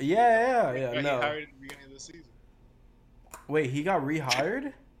college, but Yeah, he got no. hired in the beginning of the season. Wait, he got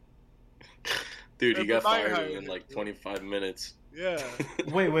rehired? Dude, he Urban got Meyer fired hired in him, like dude. 25 minutes. Yeah.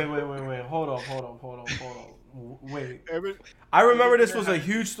 Wait. Hold on. Wait. Urban, I remember this was a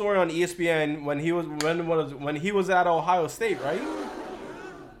huge story on ESPN when he was at Ohio State, right?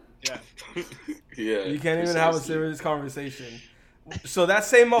 yeah. Yeah. You can't even have a precisely. serious conversation. So that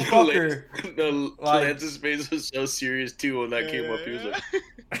same motherfucker. No, Like- Lance's face was so serious too when that came up. He was like,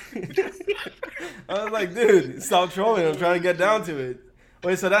 I was like, dude, stop trolling. I'm trying to get down to it.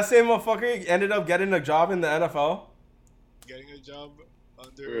 Wait, so that same motherfucker ended up getting a job in the NFL? Getting a job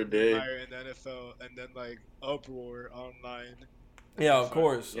under For a day. Meyer in the NFL, and then like uproar online. Yeah, of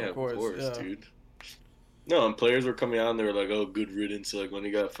course. yeah, Of course. Yeah. dude. No, and players were coming out and they were like, "Oh, good riddance." Like when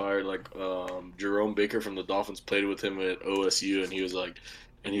he got fired, like Jerome Baker from the Dolphins played with him at OSU, and he was like,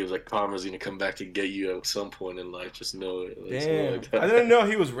 "Palmer's gonna come back to get you at some point in life. Just know it." Like, something Damn. like that. I didn't know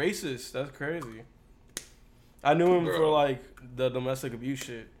he was racist. That's crazy. I knew him for Bro. like the domestic abuse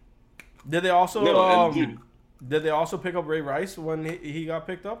shit. Did they also No, and dude- did they also pick up Ray Rice when he got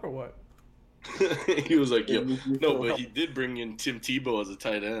picked up or what? He was like, "Yo, no," but he did bring in Tim Tebow as a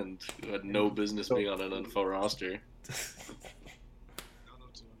tight end who had no business being on an NFL roster.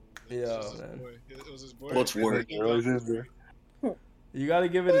 Yeah, man. It was his boy. What's worse? You gotta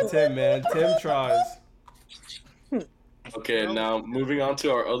give it to Tim, man. Tim tries. Okay, now moving on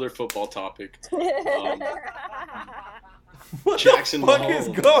to our other football topic. What Jackson the fuck Mahomes. is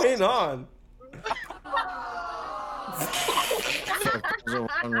going on? That was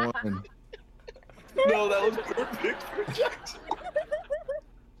a wrong one. No, that was perfect for Jackson.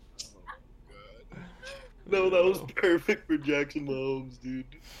 No, that was perfect for Jackson Mahomes, dude.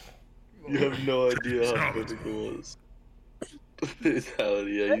 You have no idea how perfect it was.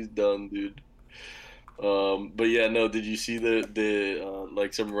 Yeah, he's done, dude. But yeah, no. Did you see the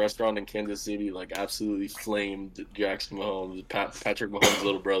like some restaurant in Kansas City like absolutely flamed Jackson Mahomes, Patrick Mahomes'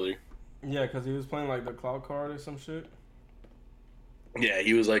 little brother? Yeah, because he was playing like the cloud card or some shit. Yeah,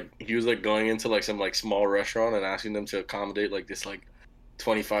 he was like going into like some like small restaurant and asking them to accommodate like this like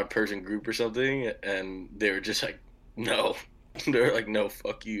 25-person group or something, and they were just like, no. They're like, no,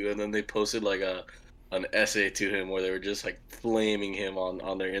 fuck you. And then they posted like an essay to him where they were just like flaming him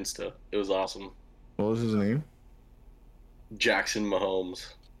on their Insta. It was awesome. What was his name? Jackson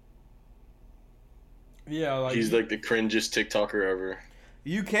Mahomes. Yeah, like He's like the cringiest TikToker ever.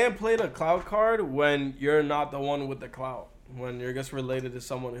 you can't play the cloud card when you're not the one with the clout. When you're just related to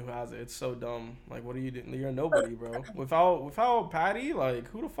someone who has it. It's so dumb. Like, what are you doing? You're a nobody, bro. Without Patty, like,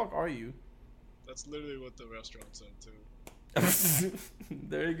 who the fuck are you? That's literally what the restaurant said too.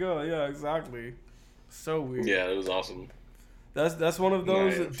 There you go. Yeah, exactly. So weird. Yeah, it was awesome. That's one of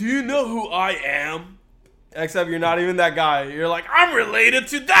those. Yeah. Do you know who I am? Except you're not even that guy. You're like, I'm related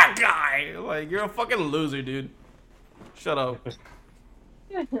to that guy. Like, you're a fucking loser, dude. Shut up.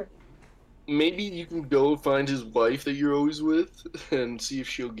 Maybe you can go find his wife that you're always with and see if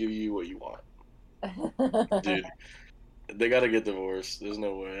she'll give you what you want. Dude, they gotta get divorced. There's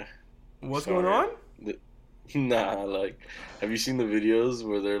no way. What's Sorry. going on? Nah, like, have you seen the videos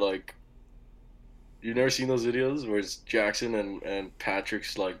where they're like, you've never seen those videos where it's Jackson and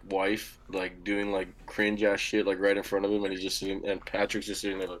Patrick's like wife like doing like cringe ass shit like right in front of him, and he's just sitting, and Patrick's just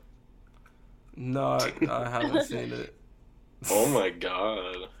sitting there like, No, I haven't seen it. oh my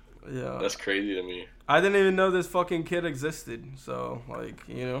god, Yeah. that's crazy to me. I didn't even know this fucking kid existed. So, like,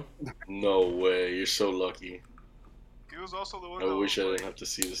 you know. No way, you're so lucky. He was also the one. I that wish I was, didn't have to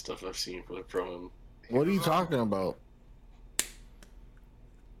see the stuff I've seen from him. What are you talking about?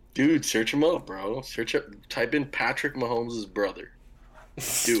 Dude, search him up, bro. Type in Patrick Mahomes' brother.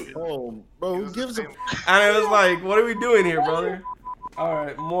 Do it. Oh, bro, who gives a And it was like, what are we doing here, brother?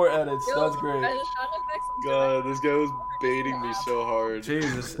 Alright, more edits. That's great. God, this guy was baiting me so hard.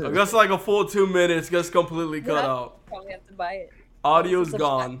 Jesus. Just like a full 2 minutes, just completely cut out. Probably have to buy it. Audio's It's a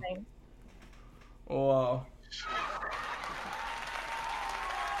gone. shot thing. Wow.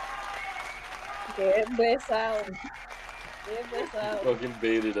 Qué besado. Qué besado. Fucking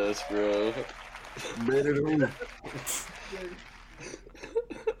baited us, bro. better who?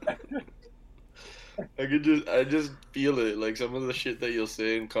 I just feel it. Like some of the shit that you'll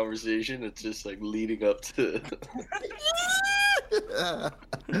say in conversation, it's just like leading up to.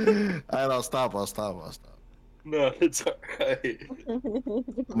 Alright, I'll stop. No, it's alright.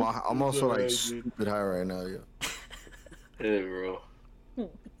 I'm also like Alright, dude. stupid high right now, yo. Hey, bro.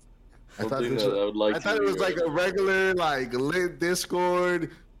 I thought, Something this that was, I would like I to thought it do was like right a now. regular like lit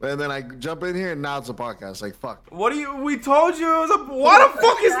Discord, and then I jump in here and now it's a podcast. Like fuck. We told you it was a. Why the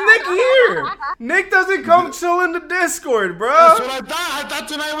fuck is Nick here? Nick doesn't come chill in the Discord, bro. That's what I thought. I thought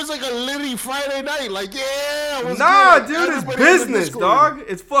tonight was like a litty Friday night. Like yeah, what's Nah, good? dude, it's Everybody in the business, Discord. dog.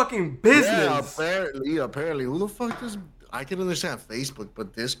 It's fucking Yeah, business. apparently. Who the fuck does? I can understand Facebook,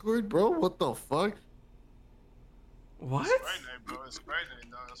 but Discord, bro. What the fuck? What? Friday night, bro. It's Friday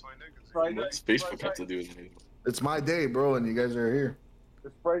night, dog. That's why niggas. Friday night. What's Facebook have to do with anything? It's my day, bro, and you guys are here.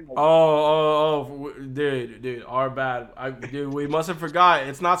 It's Friday night. Dude, our bad. Dude, we must have forgot.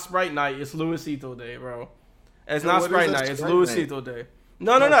 It's not Sprite Night. It's Luisito Day, bro. It's Bro, not what Sprite is a Night. It's Sprite Luisito Day.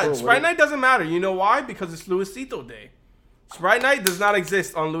 No. No, bro, Sprite what- Night doesn't matter. You know why? Because it's Luisito Day. Sprite Night does not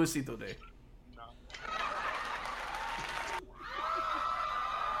exist on Luisito Day.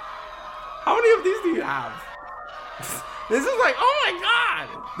 How many of these do you have? This is like, oh my god.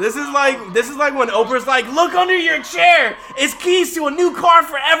 This is like when Oprah's like, look under your chair. It's keys to a new car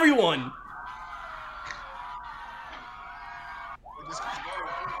for everyone. It just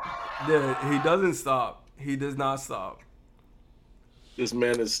keeps Dude, going. he doesn't stop. He does not stop. This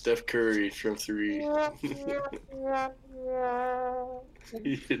man is Steph Curry from 3.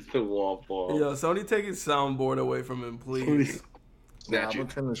 He hit the womp womp. Yo, somebody take his soundboard away from him, please. Yeah, Snatch I'm it. gonna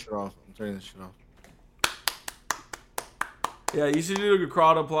turn this shit off. I'm turning this shit off. Yeah, you should do a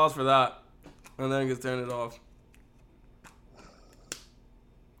crowd applause for that. And then just turn it off.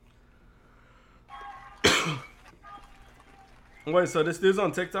 Wait, so this dude's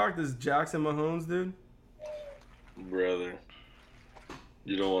on TikTok? This Jackson Mahomes dude? Brother.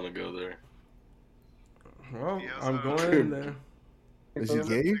 You don't want to go there. Well, He has I'm a- going in there. Is he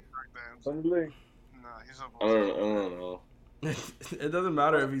gay? Nah, he's a I don't know. It doesn't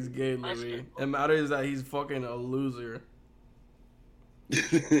matter if he's gay, Louis. It matters that he's fucking a loser.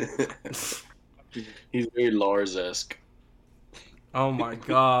 He's very Lars-esque. Oh my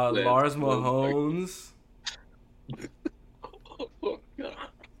god, Let's Lars go. Mahomes. Oh, God.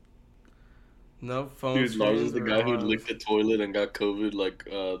 No phone Dude, Lars is screens the or guy who live. licked the toilet and got COVID like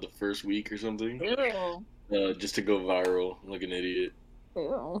the first week or something. Ew. Just to go viral like an idiot.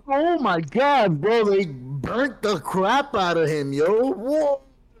 Ew. Oh my god, bro! They burnt the crap out of him, yo.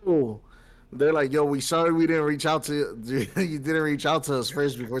 Whoa! They're like, yo, we sorry we didn't reach out to you. You didn't reach out to us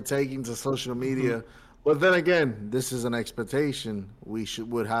first before taking to social media. But then again, this is an expectation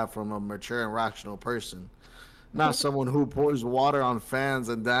would have from a mature and rational person, not someone who pours water on fans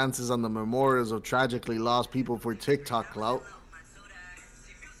and dances on the memorials of tragically lost people for TikTok clout.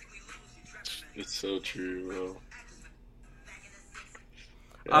 It's so true, bro.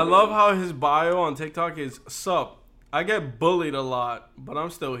 I love how his bio on TikTok is sup. I get bullied a lot, but I'm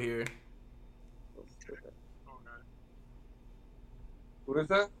still here. What is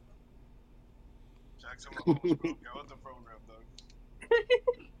that? Jackson Mahomes, bro. Get out the program, dog.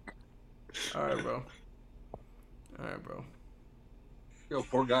 Alright, bro. Alright, bro. Yo,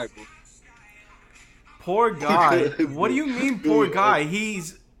 poor guy, bro. Poor guy. What do you mean, poor guy?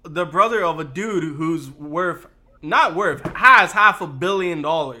 He's the brother of a dude who's has $500 million.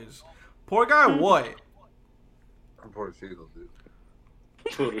 Poor guy, what? I'm poor Shield, dude.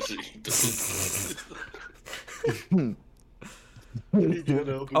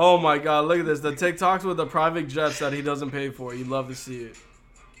 Oh my god, look at this. The TikToks with the private jets that he doesn't pay for. You'd love to see it.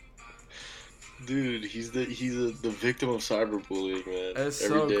 Dude, he's the victim of cyberbullying, man. It's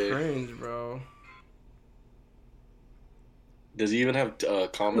Every so day. cringe, bro. Does he even have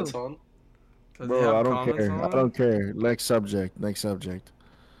comments on? Does he Bro, have I don't comments care. on? I don't care. Next subject. Next subject.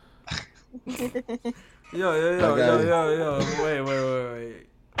 Yo. Wait.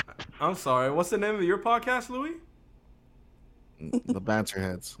 I'm sorry. What's the name of your podcast, Louis? The banter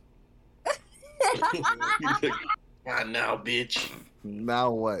heads. Ah, now, bitch.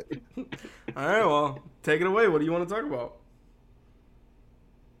 Now what? All right, well, take it away. What do you want to talk about?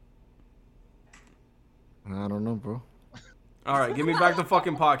 I don't know, bro. All right, give me back the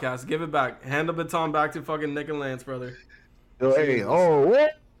fucking podcast. Give it back. Hand the baton back to fucking Nick and Lance, brother. Yo, hey,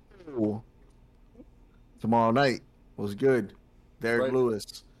 whoa. Tomorrow night was good. Derek Right.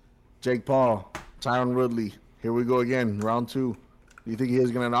 Lewis, Jake Paul, Tyron Woodley. Here we go again, round 2. Do you think he is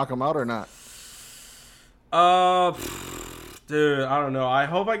gonna knock him out or not? Dude, I don't know. I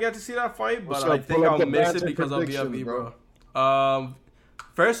hope I get to see that fight, but What's I up? think Pull up I'll the miss it banter because I'll be at predictions, Vibro.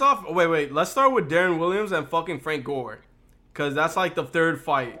 First off, wait. Let's start with Darren Williams and fucking Frank Gore, because that's like the third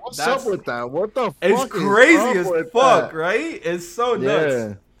fight. What's That's, up with that? What the fuck? It's is crazy up as with fuck, that? right? It's so nuts.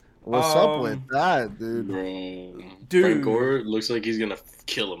 Yeah. What's up with that, dude? Bro. Dude. Frank Gore looks like he's gonna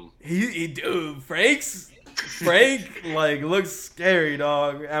kill him. Dude, Frank like looks scary,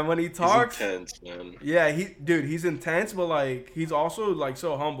 dog. And when he talks, He's intense, man. yeah, he's intense, but like he's also like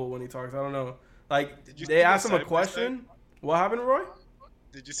so humble when he talks. I don't know. Like Did you they see asked the him a question. What happened, Roy?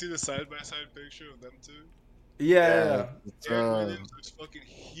 Did you see the side-by-side picture of them two? Yeah. It's, Aaron Williams looks fucking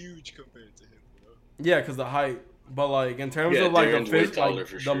huge compared to him, bro. Yeah, because the height. But like in terms Yeah, of like Darren's the way phys- taller like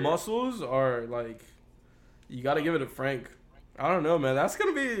for the sure. muscles are like, you got to give it to Frank. I don't know, man. That's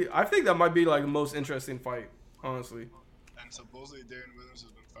gonna be. I think that might be like the most interesting fight, honestly. And supposedly Darren Williams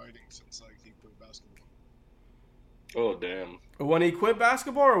has been fighting since like he quit basketball. Oh, damn. When he quit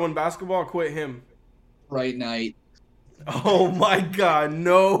basketball, or when basketball quit him? Fright night. Oh my God!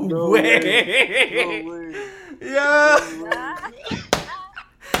 No, way! Yeah.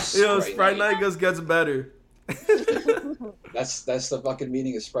 Yo, Sprite Night just gets better. That's the fucking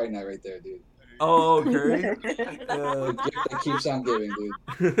meaning of Sprite night right there, dude. Oh, okay. The gift that keeps on giving,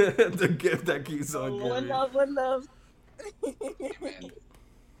 dude. The gift that keeps on One giving. love. Man.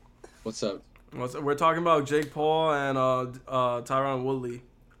 What's up? We're talking about Jake Paul and Tyron Woodley.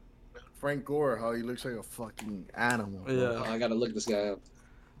 Frank Gore, how he looks like a fucking animal. bro. Yeah, I gotta look this guy up.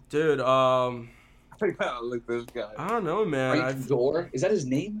 dude. I gotta look this guy. I don't know, man. Frank Gore? Is that his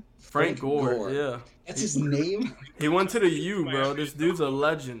name? Frank Gore, yeah. That's his name? He went to the U, bro. This dude's a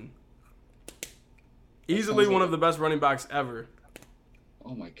legend. Easily one of the best running backs ever.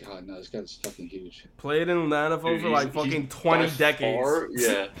 Oh my god, no, this guy's fucking huge. Played in the NFL Dude, for like he's fucking by 20 decades. Far,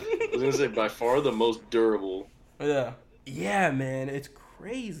 yeah, I was gonna say by far the most durable. Yeah. Yeah, man. It's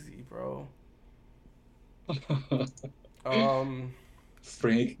crazy, bro.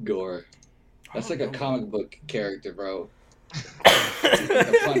 Frank Gore. That's like a comic book character, bro.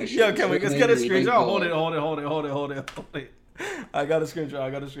 Yo, can we just get a screenshot? Hold it. I got a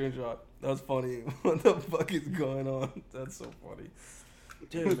screenshot. That's funny. What the fuck is going on? That's so funny.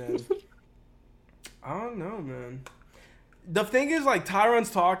 Dude, man. I don't know, man. The thing is, like, Tyron's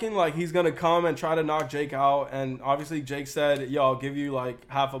talking like he's gonna come and try to knock Jake out, and obviously Jake said, yo, I'll give you like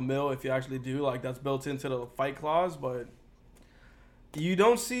 $500,000 if you actually do. Like, that's built into the fight clause, but you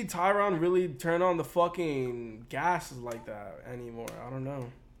don't see Tyron really turn on the fucking gas like that anymore. I don't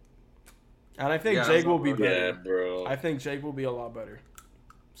know. And I think Jake will be better. Yeah, bro. I think Jake will be a lot better.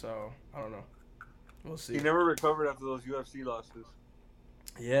 So, I don't know. We'll see. He never recovered after those UFC losses.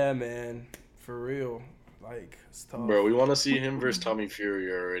 Yeah, man. For real. Like, it's tough. Bro, we want to see him versus Tommy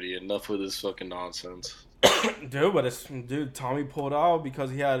Fury already. Enough with this fucking nonsense. Dude, Tommy pulled out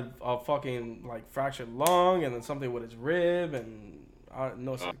because he had a fucking, like, fractured lung and then something with his rib and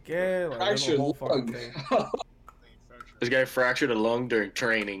no sé qué. Like, there's a whole fucking thing. This guy fractured a lung during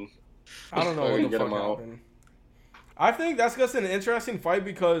training. I don't know what the fuck happened. I think that's just an interesting fight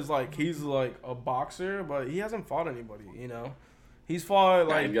because, like, he's, like, a boxer, but he hasn't fought anybody, you know? He's fought,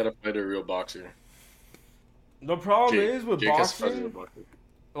 like... you gotta fight a real boxer. The problem is with boxing,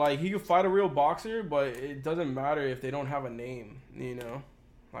 like, he could fight a real boxer, but it doesn't matter if they don't have a name, you know?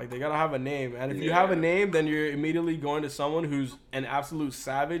 Like, they gotta have a name. And if you have a name, then you're immediately going to someone who's an absolute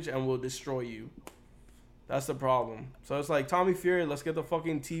savage and will destroy you. That's the problem. So it's like, Tommy Fury, let's get the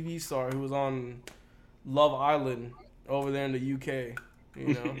fucking TV star who was on Love Island over there in the UK,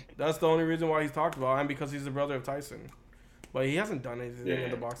 you know? That's the only reason why he's talked about, and because he's the brother of Tyson. But he hasn't done anything in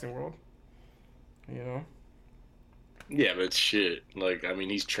the boxing world, you know? Yeah, but shit. Like, I mean,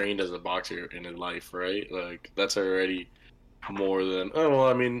 he's trained as a boxer in his life, right? Like, that's already more than... Oh, well,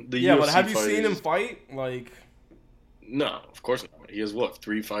 I mean, the UFC but have you seen him is... fight? Like... No, of course not. He has, what,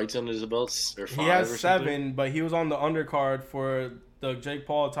 3 fights under his belts? Or 5 He has or 7, something? but he was on the undercard for the Jake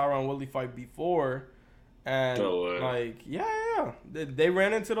Paul-Tyron Woodley fight before. And, like, yeah. They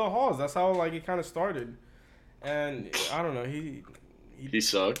ran into the halls. That's how, like, it kind of started. And, I don't know, He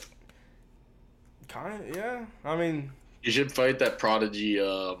sucked? Kind of, yeah. I mean... You should fight that prodigy,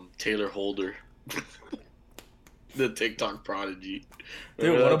 Taylor Holder. The TikTok prodigy.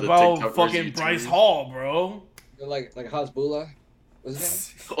 Dude, what about fucking Bryce Hall, bro? Like Hasbulla? What's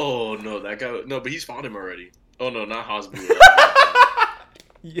his name? Oh, no, that guy... No, but he's fought him already. Oh, no, not Hasbulla.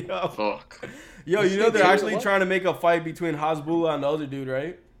 Yo. Fuck. Yo, you know they're actually trying to make a fight between Hasbulla and the other dude,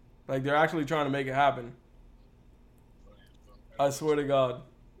 right? Like, they're actually trying to make it happen. I swear to God.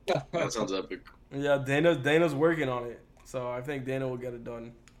 That sounds epic. Yeah, Dana's working on it. So I think Dana will get it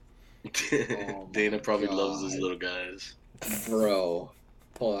done. Dana probably loves those little guys. Bro.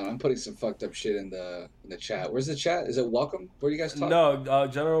 Hold on, I'm putting some fucked up shit in the chat. Where's the chat? Is it welcome? Where do you guys talk? No,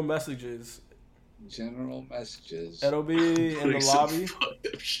 general messages. General messages. It'll be in the lobby.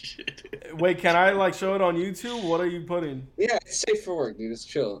 Wait, can I like show it on YouTube? What are you putting? Yeah, it's safe for work, dude. It's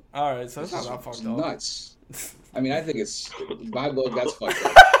chill. All right, so it's not that fucked up. Nuts. I mean, I think it's my book. That's fucked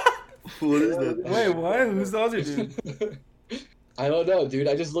up. What is that? Wait, what? Who's the other dude? I don't know, dude.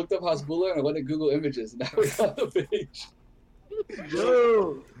 I just looked up Hasbulla and I went to Google Images and now it's on the page.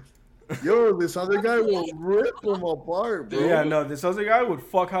 Yo, this other guy will rip him apart, bro. Yeah, no, this other guy would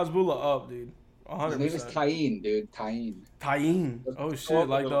fuck Hasbulla up, dude. 100%. His name is Tayin, dude. Tayin. Tayin. Oh shit,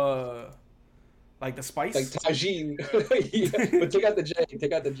 like the spice. Like Tajin. Yeah, but take out the J.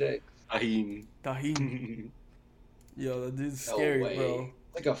 Take out the J. Tahin. Yo, that dude's scary, bro.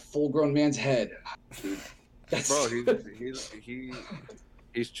 Like a full-grown man's head. Dude. Bro,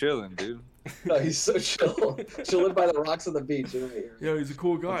 he's chilling, dude. No, he's so chill. Chilling by the rocks on the beach. Yo, he's a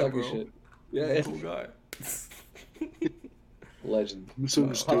cool guy, bro. Shit. Yeah, he's a cool guy. Legend.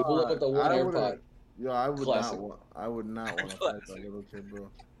 Pull up with the one AirPod. Yo, I would Classic. not want to fight that little kid, bro.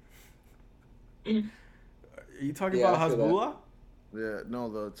 Are you talking about Hasbulla? Yeah, no,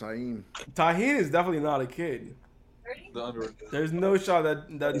 the Tahin. Tahin is definitely not a kid. There's no shot that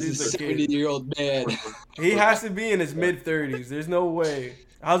dude's a kid. 70-year-old man. He has to be in his mid-30s. There's no way.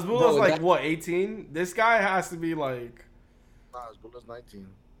 Hasbulla's like, what, 18? This guy has to be like... Nah, Hasbulla's 19.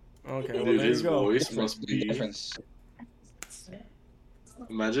 Okay, well, Dude, there his you go. voice must be...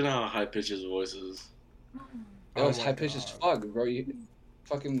 Imagine how high pitched his voice is. That was Oh my high pitched as God. fuck, bro. You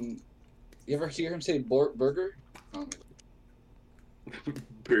ever hear him say burger? Oh,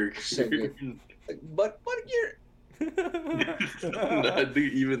 Burger. So good. like, but you're I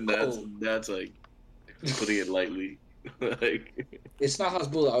think even Oh. that's like putting it lightly. Like, It's not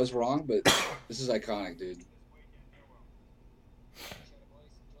Hasbulla. I was wrong, but this is iconic, dude.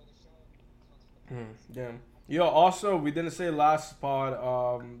 Damn. Yo, also we didn't say last pod,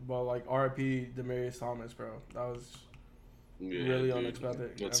 but like R.I.P. Demarius Thomas, bro. That was yeah, really dude,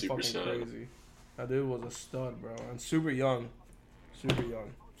 unexpected and that's super fucking sad. crazy. That dude was a stud, bro, and super young.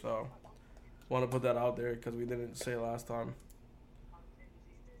 So, want to put that out there because we didn't say last time.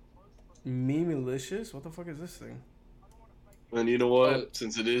 Memelicious? What the fuck is this thing? And you know what? Oh.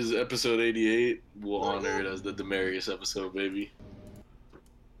 Since it is episode 88, we'll honor it as the Demarius episode, baby.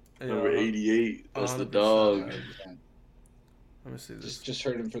 Number 88. That's the 100%, dog. man. Let me see this. Just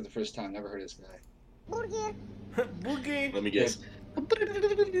heard him for the first time. Never heard this guy. Boogie. Let me guess.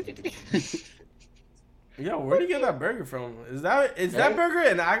 Yo, where'd you get that burger from? Is that Right? burger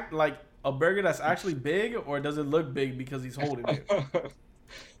an act like a burger that's actually big, or does it look big because he's holding it?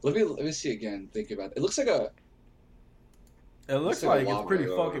 let me see again. Think about it. It looks like a It looks like a like it's Whopper, pretty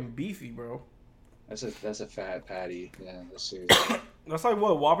though. fucking beefy, bro. that's a fat patty. Yeah, that's serious. That's like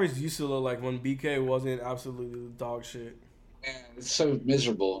what Whoppers used to look like when BK wasn't absolutely dog shit. Man, it's so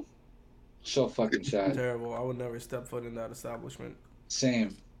miserable. So fucking sad. Terrible. I would never step foot in that establishment.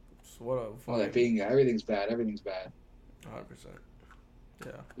 Same. So what a Oh, that fucking being everything's bad. Everything's bad. 100%.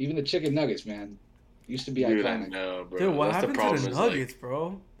 Yeah. Even the chicken nuggets, man. Used to be Dude, I iconic. know, bro. Dude, what That's happened the problem to the is, nuggets,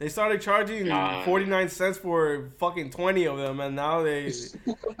 bro? They started charging God. 49 cents for fucking 20 of them, and now they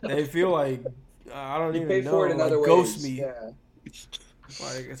feel like I don't You even pay know. for it in like, other ways. ghost meat. Yeah.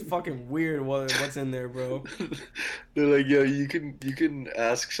 Like it's fucking weird what's in there, bro. They're like, yo, you can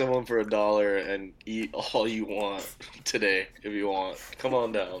ask someone for $1 and eat all you want today if you want. Come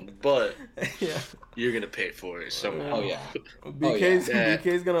on down, but Yeah. you're gonna pay for it somehow. Oh yeah.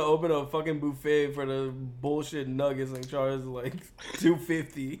 BK's gonna open a fucking buffet for the bullshit nuggets and charge like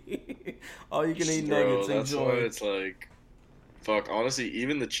 $2.50. All you can eat Bro, nuggets. that's why Enjoy. it's like, fuck. Honestly,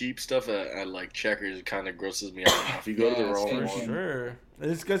 even the cheap stuff at like Checkers kind of grosses me out. If you go to the Yeah, wrong same For one, sure.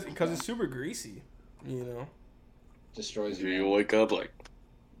 It's because it's super greasy, you know. Destroys you. you man. wake up like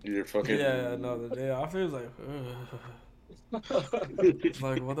you're fucking. Yeah, no, the day after is like, it's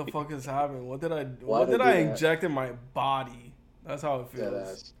like what the fuck is happening? What did I Why they do that? inject in my body? That's how it feels.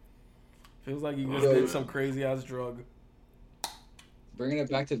 Deadass. Feels like you just Yo, did some crazy ass drug. Bringing it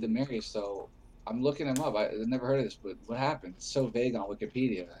back to Demarius, though, I'm looking him up. I've never heard of this, but what happened? It's so vague on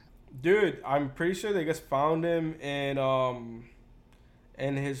Wikipedia. Dude, I'm pretty sure they just found him in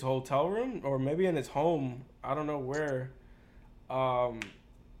his hotel room or maybe in his home. I don't know where. And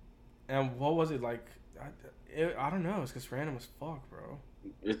what was it like? I don't know. It's just random as fuck, bro.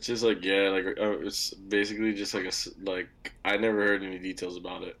 It's just like it's basically just like like I never heard any details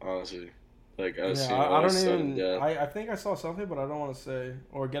about it, honestly. Like I was Yeah, seeing I all don't this even. stuff, yeah. I think I saw something, but I don't want to say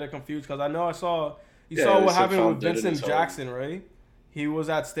or get it confused because I know I saw. You Yeah, saw they what said happened found with dead in Vincent his home. Jackson, right? He was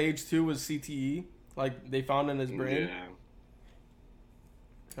at stage 2 with CTE. Like they found in his brain. Yeah.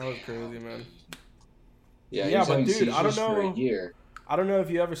 That was crazy, man. Yeah, he Yeah, was but having dude, I don't seizures for know. a year. I don't know if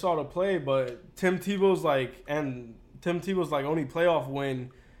you ever saw the play, but Tim Tebow's only playoff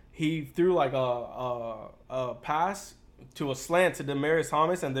win. He threw like a pass to a slant to Demarius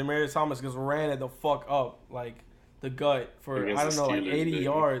Thomas, and Demarius Thomas just ran it the fuck up like the gut for Against I don't the know like Steelers, 80 baby.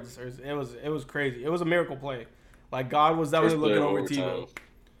 yards. Or it was crazy. It was a miracle play. Like God was definitely First play looking of over overtime. Tebow.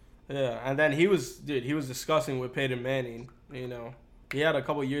 Yeah, and then he was discussing with Peyton Manning. You know, he had a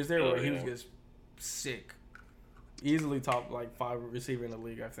couple years there Oh, where he was yeah. just sick. Easily top like 5 receiver in the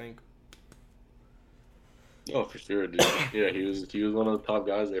league, I think. Oh, for sure, dude. Yeah, he was one of the top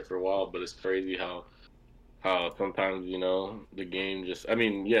guys there for a while, but it's crazy how sometimes, the game just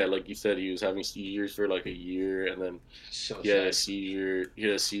like you said, he was having seizures for like a year, and then So he had sad.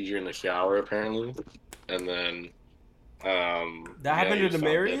 a seizure in the shower apparently, and then happened he to was found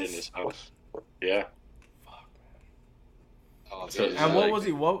dead in Demarius? his house. Yeah. Oh, So- dude. And what like- was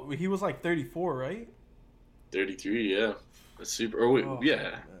he? What he was like 34, right? 33, yeah. That's super. Or wait, Oh, yeah.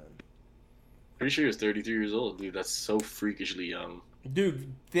 man. Pretty sure he was 33 years old, dude. That's so freakishly young.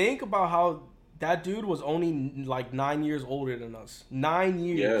 Dude, think about how that dude was only like 9 years older than us. 9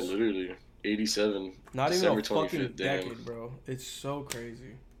 Yeah, years. literally. 87. Not December even a fucking 25th, damn. decade, bro. It's so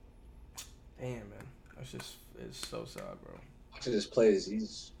crazy. Damn, man. It's so sad, bro. Watching his plays,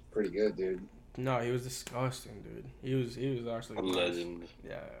 he's pretty good, dude. No, he was disgusting, dude. He was actually A nice. legend.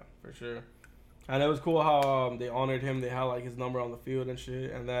 Yeah, for sure. And it was cool how they honored him. They had like his number on the field and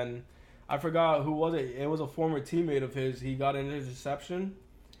shit. And then I forgot who was it. It was a former teammate of his. He got an interception,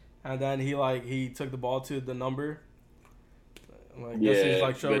 and then he took the ball to the number. Like, Yeah,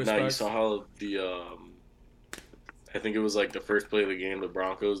 like show but respect. now you saw how I think it was like the first play of the game, the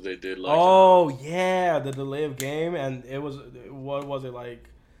Broncos, they did like. Oh yeah, the delay of game, and it was what was it like?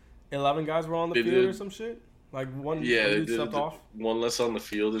 11 guys were on the They field did. or some shit. Like one Yeah, they dude did stepped off. one less on the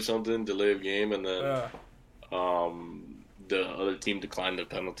field or something, delay of game, and then Yeah. the other team declined the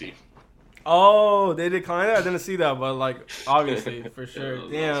penalty. Oh, they declined it. I didn't see that, but like obviously for sure. that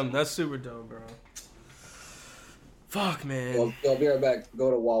was Damn, awesome. that's super dope, bro. Fuck, man. Well, I'll be right back. Go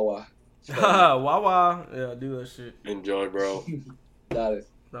to Wawa. Wawa. Yeah, do that shit. Enjoy, bro. Got it.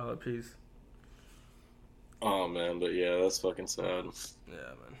 Dollar piece. Oh man, but yeah, that's fucking sad. Yeah,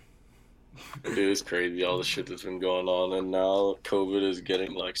 man. Dude, it's crazy all the shit that's been going on, and now COVID is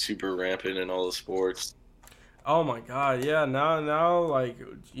getting like super rampant in all the sports. Oh my god, yeah. Now, like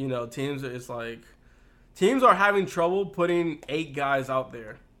teams. It's like teams are having trouble putting 8 guys out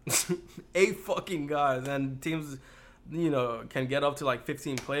there, 8 fucking guys, and teams, can get up to like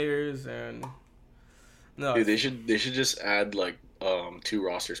 15 players, and no. Dude, they should just add like 2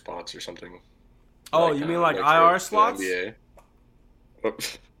 roster spots or something. Oh, you mean like for IR the slots? NBA.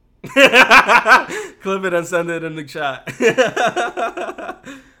 Clip it and send it in the chat.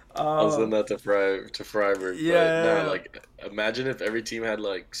 I'll send that to Freiburg. Yeah. But, nah, like imagine if every team had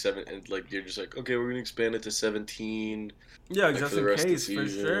like 7, and like you're just like, okay, we're gonna expand it to 17. Yeah, like, just for the in rest of the case, for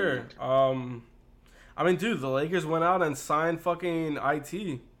season. sure. I mean, dude, the Lakers went out and signed fucking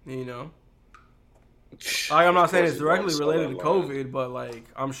IT. Like, I'm not saying it's directly related to COVID, but like,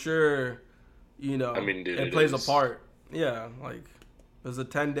 I'm sure, I mean, dude, it plays is. a part. Yeah, like, there's a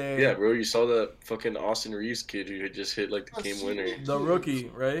 10-day. Yeah, bro, you saw that fucking Austin Reeves kid who had just hit like the game winner. The rookie,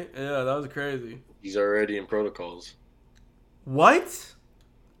 right? Yeah, that was crazy. He's already in protocols. What?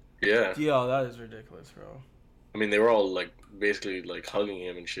 Yeah. Yo, that is ridiculous, bro. I mean, they were all like basically like hugging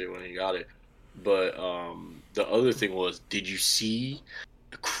him and shit when he got it. But the other thing was, did you see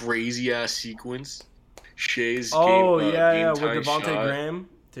the crazy ass sequence? Shay's Oh, game, yeah, with game-tying Devontae shot, Graham.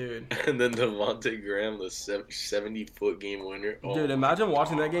 Dude. and then Devontae Graham, the 70-foot game winner. Oh, Dude, imagine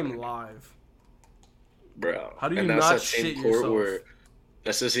watching that game live. bro. How do you And that's not that same shit court yourself? where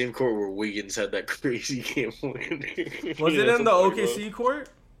that's the same court where Wiggins had that crazy game winner. Was it in the OKC court?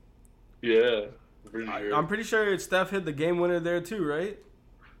 Yeah, pretty sure. I'm pretty sure Steph hit the game winner there too, right?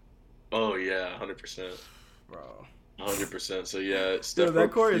 Oh yeah, 100%. Bro. 100%. So yeah, Steph Dude, that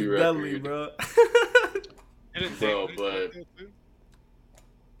broke court is the deadly, record. bro. Bro, but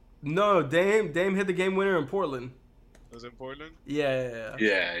No, Dame hit the game winner in Portland. Was it Portland? Yeah.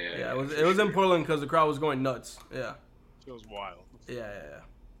 Yeah, It was in Portland because the crowd was going nuts. Yeah. It was wild. Yeah.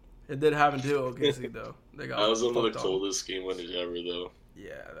 It did happen to OKC though. They got That was one of the fucked on. coldest game winners ever, though.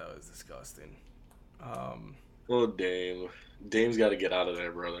 Yeah, that was disgusting. Oh, Dame's got to get out of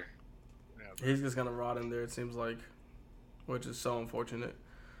there, brother. He's just gonna rot in there. It seems like, which is so unfortunate.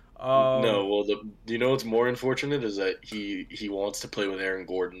 No, well, do you know what's more unfortunate is that he wants to play with Aaron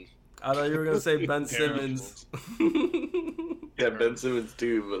Gordon. I thought you were gonna say Ben Simmons. Yeah, Ben Simmons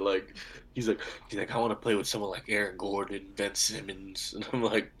too, but like he's like I want to play with someone like Aaron Gordon, Ben Simmons, and I'm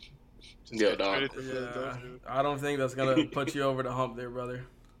like, yo, dog. Yeah, I don't think that's gonna put you over the hump there, brother.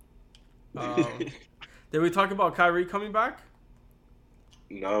 Did we talk about Kyrie coming back?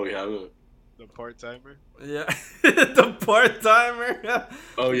 No, we haven't. The part timer. Yeah, the part timer.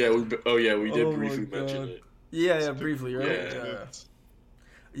 Oh yeah, we did Oh my briefly God. mention it. Yeah, briefly, right? Yeah.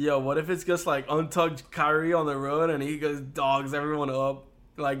 Yo, what if it's just like untucked Kyrie on the road and he just dogs everyone up,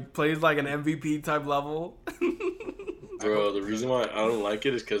 like plays like an MVP type level? Bro, the reason why I don't like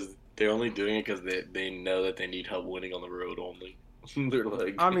it is because they're only doing it because they know that they need help winning on the road only. They're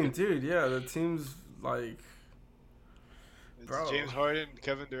like, I mean, dude, yeah, the team's like, It's bro. James Harden,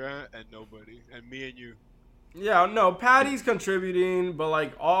 Kevin Durant, and nobody, and me and you. yeah, no, Patty's contributing, but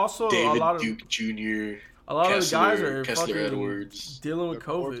like also David a lot of Duke Jr. a lot of the guys Kessler- are Kessler fucking Edwards. dealing with The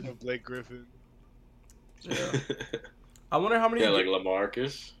corpse COVID. of Blake Griffin. Yeah. I wonder how many. Yeah, like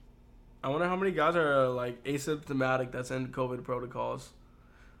LaMarcus. I wonder how many guys are like asymptomatic that's in COVID protocols.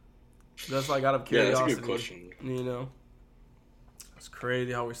 That's like out of Yeah, that's curiosity. a good question. You know, it's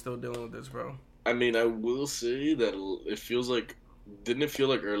crazy how we're still dealing with this, bro. I mean, I will say that it feels like, didn't it feel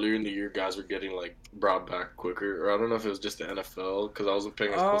like earlier in the year guys were getting like brought back quicker? Or I don't know if it was just the NFL because I wasn't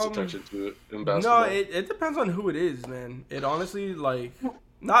paying as close attention to it in basketball. No, it depends on who it is, man. It honestly like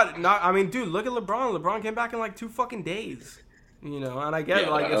not. I mean, dude, look at LeBron. LeBron came back in like 2 fucking days. You know, and I get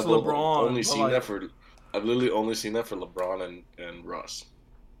like but it's LeBron. Only but, seen like, that for. I've literally only seen that for LeBron and Russ.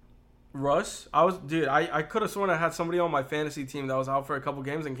 Russ, I could have sworn I had somebody on my fantasy team that was out for a couple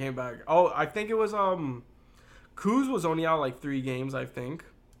games and came back. Oh, I think it was Kuz was only out like 3 games, I think.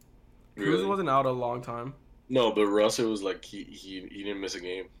 Kuz Really? wasn't out a long time. No, but Russ, it was like he didn't miss a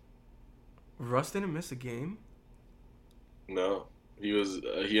game. Russ didn't miss a game? No, he was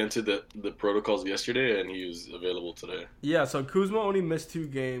he entered the protocols yesterday and he was available today. Yeah, so Kuzma only missed 2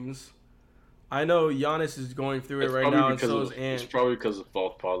 games. I know Giannis is going through it It's right probably now, and because so of, is it's Ant. probably because of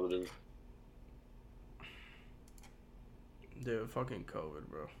false positive. Dude, fucking COVID,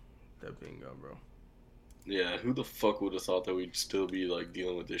 bro. That bingo, bro. Yeah, who the fuck would have thought that we'd still be like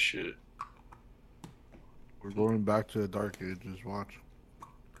dealing with this shit? We're going back to the dark ages. Watch.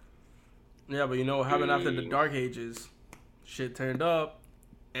 Yeah, but you know what happened after the Dark Ages? Shit turned up.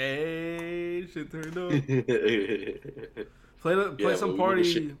 Hey, shit turned up. Play some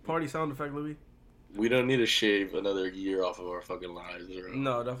party sound effect, Louis. We don't need to shave another year off of our fucking lives, bro.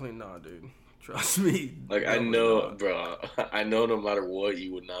 No, definitely not, dude. Trust me. Like I Definitely know, not. bro. I know no matter what,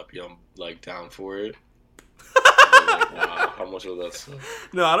 you would not be like down for it. Like, wow, how much was that stuff?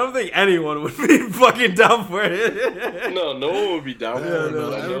 No, I don't think anyone would be fucking down for it. No, no one would be down for it. No,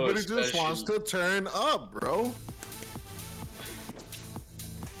 but I know everybody just wants to turn up, bro.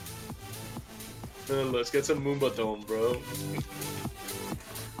 Let's get some Moomba Dome, bro.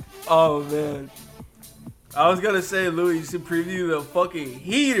 Oh man. I was gonna say, Louis, you should preview the fucking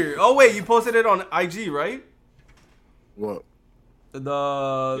heater. Oh wait, you posted it on IG, right? What?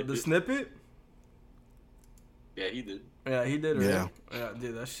 The snippet? Yeah, he did. Yeah, he did, right? Yeah. Yeah,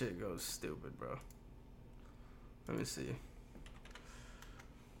 dude, that shit goes stupid, bro. Let me see.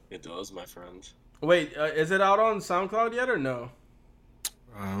 It does, my friend. Wait, is it out on SoundCloud yet or no?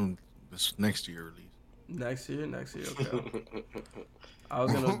 This next year release. Next year, okay. I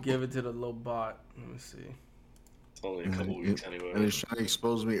was gonna give it to the little bot. Let me see. It's only a couple weeks anyway. And he's trying to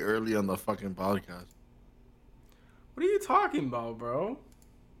expose me early on the fucking podcast. What are you talking about, bro?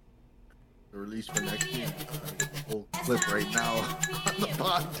 The release for next year. Whole clip right now on the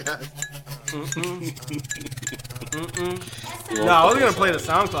podcast. No, I was gonna play the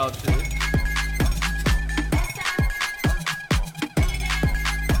SoundCloud shit.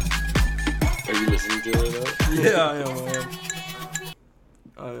 Are you listening to it right now? Yeah,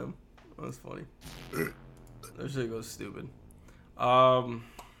 I am. That's funny. That shit goes stupid. What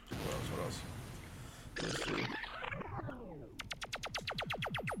else? Let's see.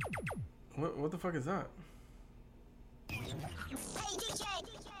 What the fuck is that?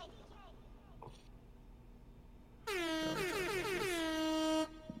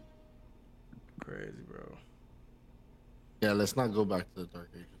 Crazy, bro. Yeah, let's not go back to the dark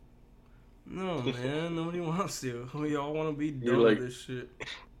ages. No, man, nobody wants to. We all want to be You're done like- with this shit.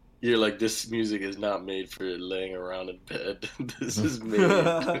 You're like, this music is not made for laying around in bed. This is made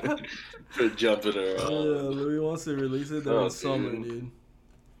for jumping Yeah, around. Louis wants to release it during Oh, summer, dude. dude.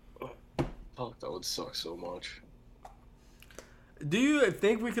 Fuck, that would suck so much. Do you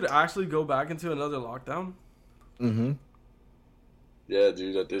think we could actually go back into another lockdown? Mm-hmm. Yeah,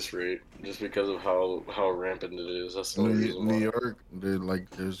 dude, at this rate, just because of how rampant it is. That's the only reason why. New York,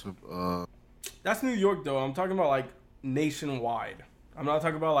 there's That's New York, though. I'm talking about like nationwide. I'm not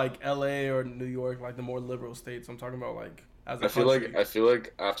talking about like LA or New York, like the more liberal states. I'm talking about like as a I feel country. like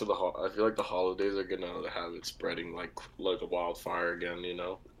after I feel like the holidays are gonna have it spreading like a wildfire again. You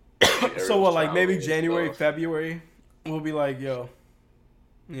know. So what, like maybe Traveling and January, stuff. February, we'll be like, yo,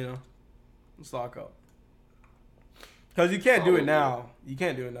 let's lock up. Because you can't do it now. You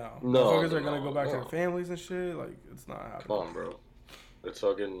can't do it now. No, Motherfuckers are gonna go back to no. their families and shit. Like, it's not happening. Come on, bro.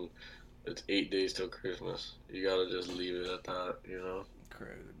 It's 8 days till Christmas. You gotta just leave it at that, you know?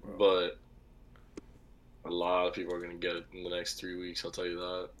 Crazy, bro. But a lot of people are gonna get it in the next 3 weeks, I'll tell you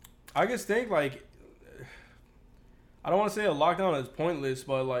that. I just think, like, I don't want to say a lockdown is pointless,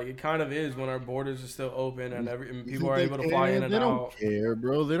 but, like, it kind of is when our borders are still open and people are able to fly in and they out. don't care,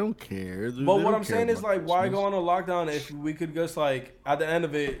 bro. They don't care. Dude. But They what don't I'm care saying is, about like, why Christmas. go on a lockdown if we could just, like, at the end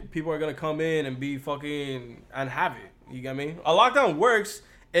of it, people are going to come in and be fucking, and have it. You get me? A lockdown works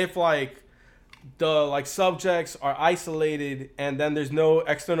if, like, the, like, subjects are isolated and then there's no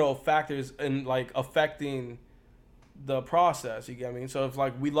external factors in, like, affecting the process. You get me? So if,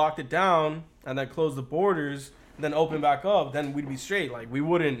 like, we locked it down and then closed the borders, then open back up, then we'd be straight. Like, we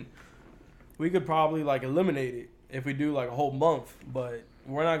could probably, like, eliminate it if we do, like, a whole month, but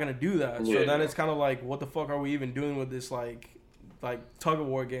we're not gonna do that. So Yeah. then it's kind of like, what the fuck are we even doing with this, like tug of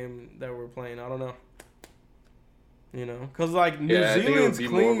war game that we're playing? I don't know. You know, because like New Yeah, I think it would Zealand's be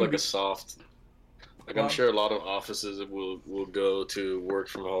clean. more of like a soft. Like, I'm Wow. sure a lot of offices will go to work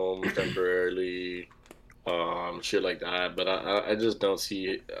from home temporarily. shit like that. But I just don't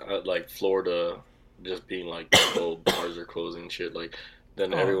see like Florida just being like, oh, bars are closing, shit. Like,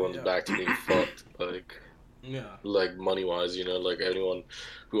 then Oh, everyone's yeah. back to being fucked. Yeah. Like money wise, you know, like anyone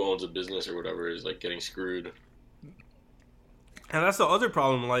who owns a business or whatever is like getting screwed. And that's the other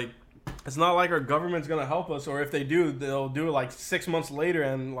problem. Like, it's not like our government's gonna help us, or if they do, they'll do it like 6 months later.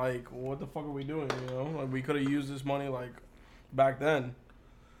 And like, what the fuck are we doing? You know, like we could have used this money like back then.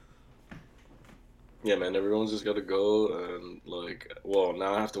 Yeah, man, everyone's just got to go and like, well,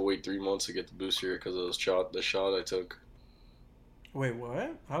 now I have to wait 3 months to get the booster because of the shot I took. Wait,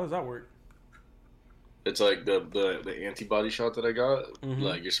 what? How does that work? It's like the antibody shot that I got. Mhm.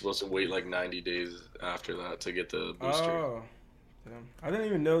 Like you're supposed to wait like 90 days after that to get the booster. Oh, damn. I didn't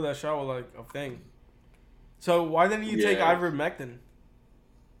even know that shot was like a thing. So why didn't you take Yeah. ivermectin?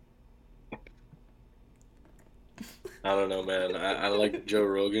 I don't know, man. I like Joe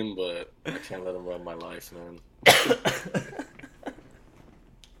Rogan, but I can't let him run my life, man.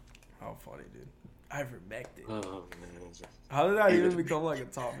 How funny, dude. Ivermectin. Oh man, How did that even Even- become like a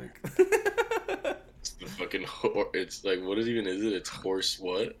topic? it's the fucking it's like what even is it? It's horse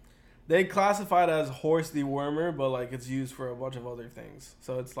what? They classify it as horse dewormer, but like it's used for a bunch of other things.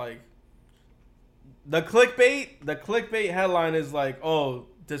 So it's like the clickbait headline is like, oh,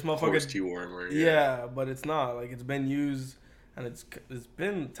 this Horse motherfucker. dewormer. Yeah, but it's not. Like it's been used and it's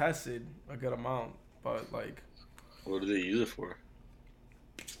been tested a good amount, but like What do they use it for?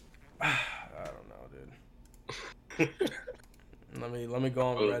 I don't know, dude. Let me go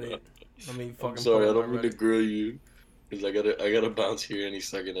on Reddit. Let me fucking. I'm sorry, I pull up don't my mean to Reddit. grill you, cause I gotta bounce here any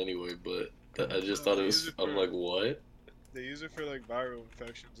second anyway. But I just thought it was. I'm like, what? They use it for like viral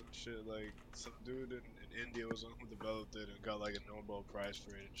infections and shit. Like some dude in India was one who developed it and got like a Nobel Prize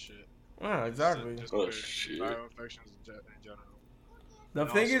for it and shit. Yeah, exactly. Just Oh for shit! viral infections in general. The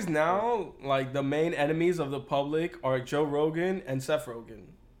And thing also- is now, like the main enemies of the public are Joe Rogan and Seth Rogen.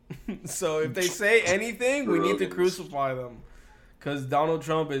 So if they say anything, we need to Rogans. crucify them, cause Donald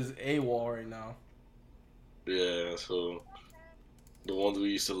Trump is AWOL right now. Yeah, so the ones we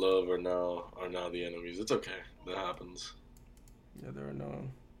used to love are now the enemies. It's okay. That happens. Yeah, there are no.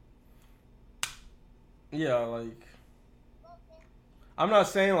 Yeah, like I'm not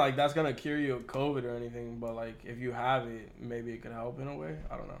saying like that's gonna cure you of COVID or anything, but like if you have it, maybe it could help in a way.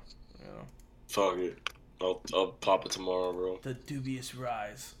 I don't know. You know. Fuck it. I'll pop it tomorrow, bro. The dubious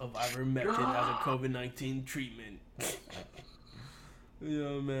rise of ivermectin as a COVID-19 treatment.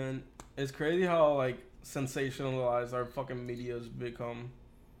 Yeah, man, it's crazy how like sensationalized our fucking media's become.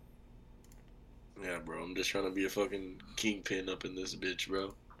 Yeah, bro. I'm just trying to be a fucking kingpin up in this bitch,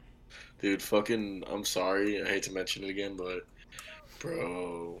 bro. Dude, fucking. I'm sorry. I hate to mention it again, but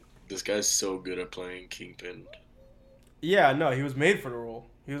bro, this guy's so good at playing kingpin. Yeah, no, he was made for the role.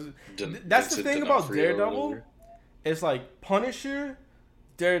 He was. That's the Vincent thing about D'Onofrio or Daredevil. whatever. It's like Punisher,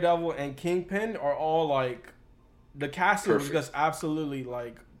 Daredevil, and Kingpin are all like the casting was Perfect. just absolutely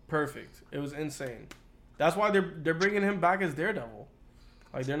like perfect. It was insane. That's why they're bringing him back as Daredevil.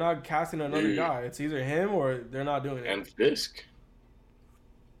 Like they're not casting another Dude. guy. It's either him or they're not doing it. And Fisk.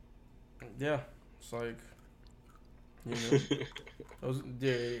 Yeah, it's like you know, those,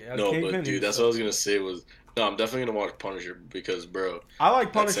 dude, as No, Kingpin, but dude, he's that's so- what I was gonna say was no. I'm definitely gonna watch Punisher because, bro, I like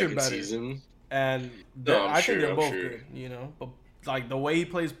that Punisher second better, season. and No, I'm I sure, think they're I'm both sure. good. You know, but like the way he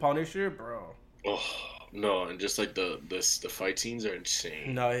plays Punisher, bro. Oh no, and just like the fight scenes are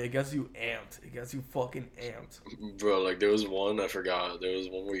insane. No, it gets you amped. It gets you fucking amped. Bro, like there was one I forgot. There was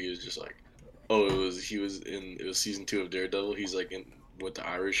one where he was just like, oh, it was season 2 of Daredevil. He's like in with the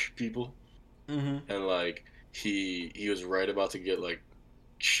Irish people, Mm-hmm. and like he was right about to get like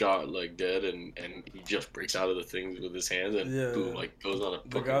shot like dead, and he just breaks out of the things with his hands and Yeah, boom, yeah. like goes on a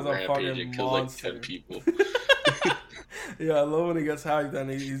The fucking guy's a rampage fucking and kills like monster. 10 people. Yeah, I love when he gets hyped and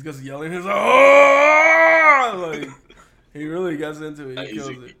he's just yelling his oh, like he really gets into it. He kills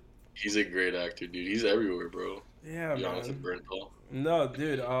it. He's a great actor, dude. He's everywhere, bro. Yeah, Jonathan man. Bernthal. No,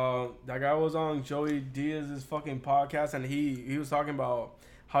 dude. That guy was on Joey Diaz's fucking podcast, and he was talking about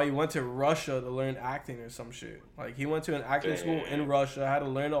how he went to Russia to learn acting or some shit. Like he went to an acting school in Damn. Russia, had to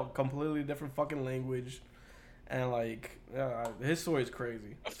learn a completely different fucking language, and like his story is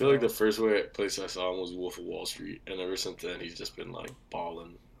crazy. I feel like the first place I saw him was Wolf of Wall Street, and ever since then he's just been like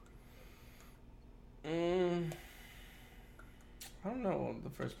balling. I don't know what the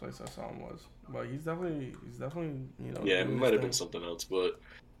first place I saw him was, but he's definitely you know. Yeah, it doing might his have been thing. something else, but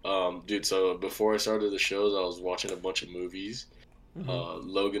dude. So before I started the shows, I was watching a bunch of movies. Mhm.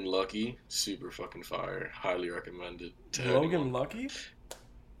 Logan Lucky, super fucking fire. Highly recommended. To Logan anyone. Lucky.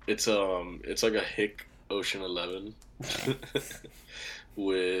 It's like a hick Ocean 11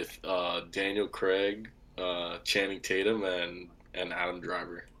 with Daniel Craig, Channing Tatum and Adam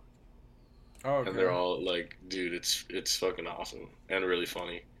Driver. Oh, okay. And they're all like, dude, it's fucking awesome and really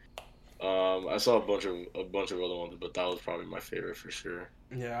funny. I saw a bunch of other ones, but that was probably my favorite for sure.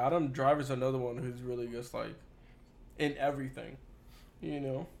 Yeah, Adam Driver's another one who's really just like in everything, you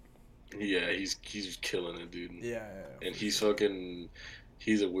know. Yeah, he's killing it, dude. Yeah. And he's fucking,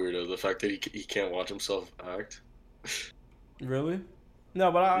 he's a weirdo. The fact that he can't watch himself act. Really?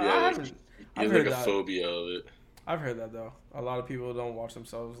 No, but I Yeah, like, haven't. he I've has heard like a that. phobia of it. I've heard that though. A lot of people don't watch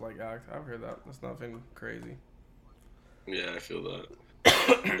themselves like act. I've heard that. That's nothing crazy. Yeah, I feel that.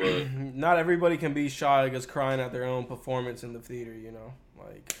 But Not everybody can be shy against crying at their own performance in the theater, you know?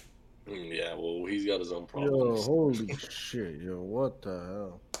 Like, yeah, well, he's got his own Yo, problems. holy shit, yo, what the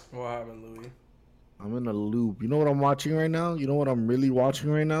hell? what happened, Louis? I'm in a loop. You know what I'm watching right now? You know what I'm really watching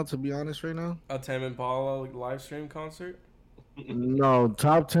right now, to be honest, right now? A Tame Impala live stream concert? No,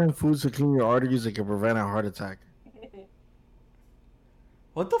 top 10 foods to clean your arteries that can prevent a heart attack.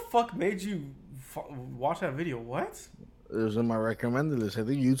 What the fuck made you watch that video? What? It was in my recommended list. I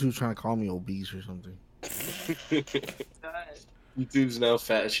think YouTube's trying to call me obese or something. YouTube's now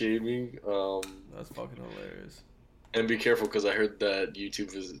fat shaming. That's fucking hilarious. And be careful because I heard that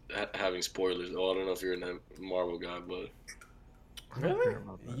YouTube is having spoilers. Oh, I don't know if you're a Marvel guy, but Really?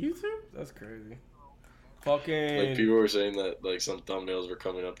 YouTube? That's crazy. Fucking. like people were saying that like some thumbnails were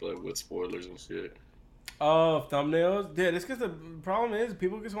coming up like with spoilers and shit. Oh, thumbnails? Dude, it's because the problem is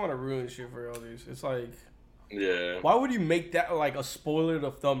people just want to ruin shit for all these. It's like, Yeah. why would you make that like a spoiler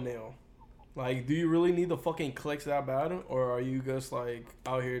to thumbnail? Like, do you really need the fucking clicks that bad? Or are you just like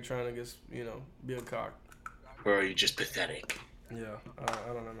out here trying to just, you know, be a cock? Or are you just pathetic? Yeah,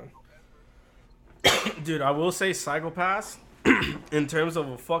 I don't know, man. Dude, I will say Psycho-Pass, in terms of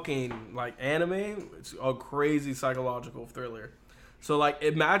a fucking, like, anime, it's a crazy psychological thriller. So, like,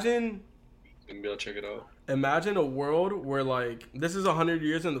 imagine Maybe I'll check it out. imagine a world where, like, this is 100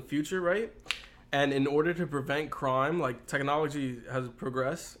 years in the future, right? And in order to prevent crime, like, technology has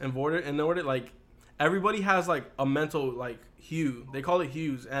progressed. In order, like, everybody has, like, a mental, like, hue. They call it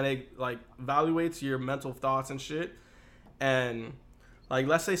hues. And it, like, evaluates your mental thoughts and shit. And, like,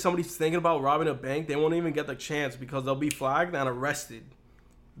 let's say somebody's thinking about robbing a bank. They won't even get the chance because they'll be flagged and arrested.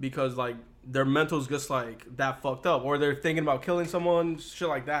 Because, like, their mental's just, like, that fucked up. Or they're thinking about killing someone, shit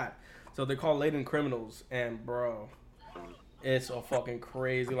like that. So they're called latent criminals. And, bro, it's a fucking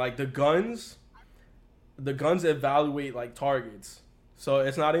crazy. Like, the guns evaluate, like, targets. So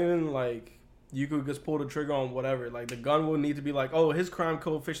it's not even, like, you could just pull the trigger on whatever. Like, the gun will need to be like, oh, his crime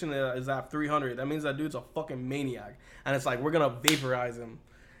coefficient is at 300. That means that dude's a fucking maniac. And it's like, we're going to vaporize him.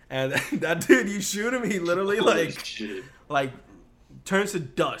 And that dude, you shoot him, he literally, like, turns to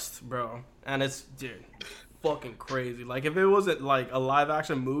dust, bro. And it's, dude, fucking crazy. Like, if it wasn't, like, a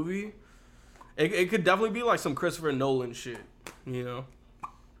live-action movie, it could definitely be, like, some Christopher Nolan shit, you know?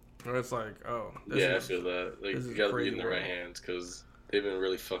 Where it's like, oh. Yeah, I feel that. Like, you gotta be in the right hands because they've been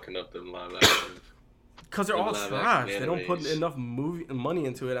really fucking up them live action. Because they're all trash. They don't put enough money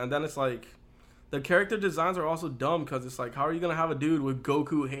into it. And then it's like, the character designs are also dumb because it's like, how are you going to have a dude with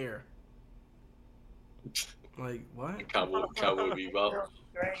Goku hair? Like, what? Cowboy Bebop.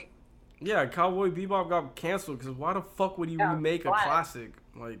 Yeah, Cowboy Bebop got canceled because why the fuck would you remake a classic?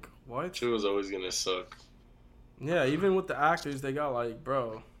 Like, what? Shit was always gonna suck. Yeah, even with the actors, they got like,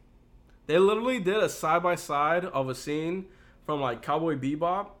 bro. They literally did a side-by-side of a scene from like Cowboy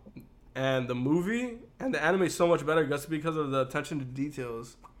Bebop and the movie, and the anime is so much better just because of the attention to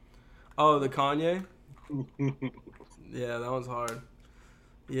details. Oh, the Kanye? Yeah, that one's hard.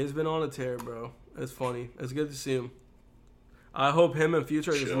 He's been on a tear, bro. It's funny. It's good to see him. I hope him and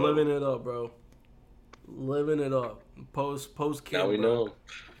Future are just living it up, bro. Living it up. Post Kim. Now we know.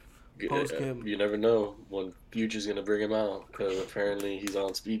 Post Kim. You never know when Future's gonna bring him out because apparently he's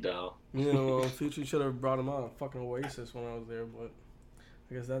on speed dial. You know, Future should have brought him out. Fucking Oasis when I was there, but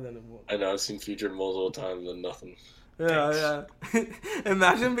I guess that didn't work. I know, I've seen Future multiple times and nothing. Yeah.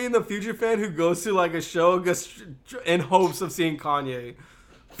 Imagine being the Future fan who goes to like a show just in hopes of seeing Kanye.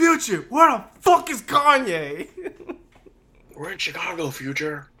 Future, where the fuck is Kanye? We're in Chicago,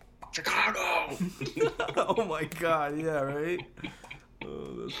 Future. Chicago. Oh my god, yeah, right?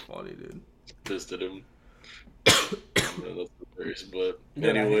 Oh, that's funny, dude. Pissed at him. Yeah, that's hilarious, but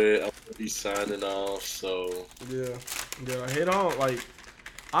anyway, I'm gonna be signing off, so yeah, I hate all like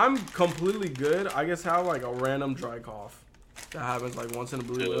I'm completely good. I just have like a random dry cough that happens like once in a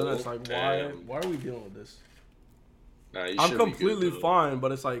blue moon. It's like why are we dealing with this? Nah, you I'm completely fine,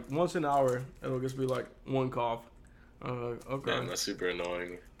 but it's like once an hour it'll just be like one cough. Okay. Man, that's super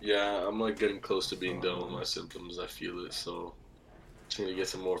annoying. Yeah, I'm like getting close to being done with my symptoms. I feel it, so Just need to get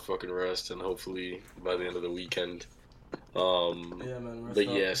some more fucking rest, and hopefully by the end of the weekend. Yeah, man. Rest But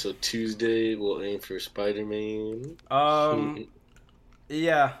up. yeah, so Tuesday we'll aim for Spider-Man.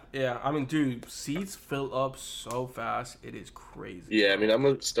 Yeah. I mean, dude, seats fill up so fast. It is crazy. Yeah, I mean, I'm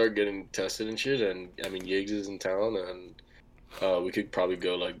gonna start getting tested and shit, and I mean, Yiggs is in town, and we could probably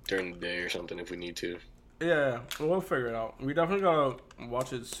go like during the day or something if we need to. Yeah, we'll figure it out. We definitely gotta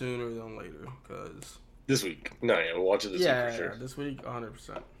watch it sooner than later, cause This week. No, yeah, we'll watch it this week for sure. this week,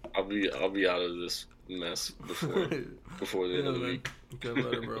 100%. I'll be out of this mess before the end of the week. Good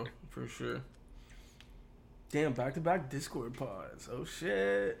letter, bro, for sure. Damn, back-to-back Discord pods. Oh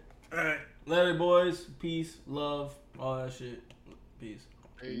shit. All right, later, boys. Peace, love, all that shit. Peace.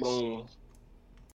 Peace. Boom.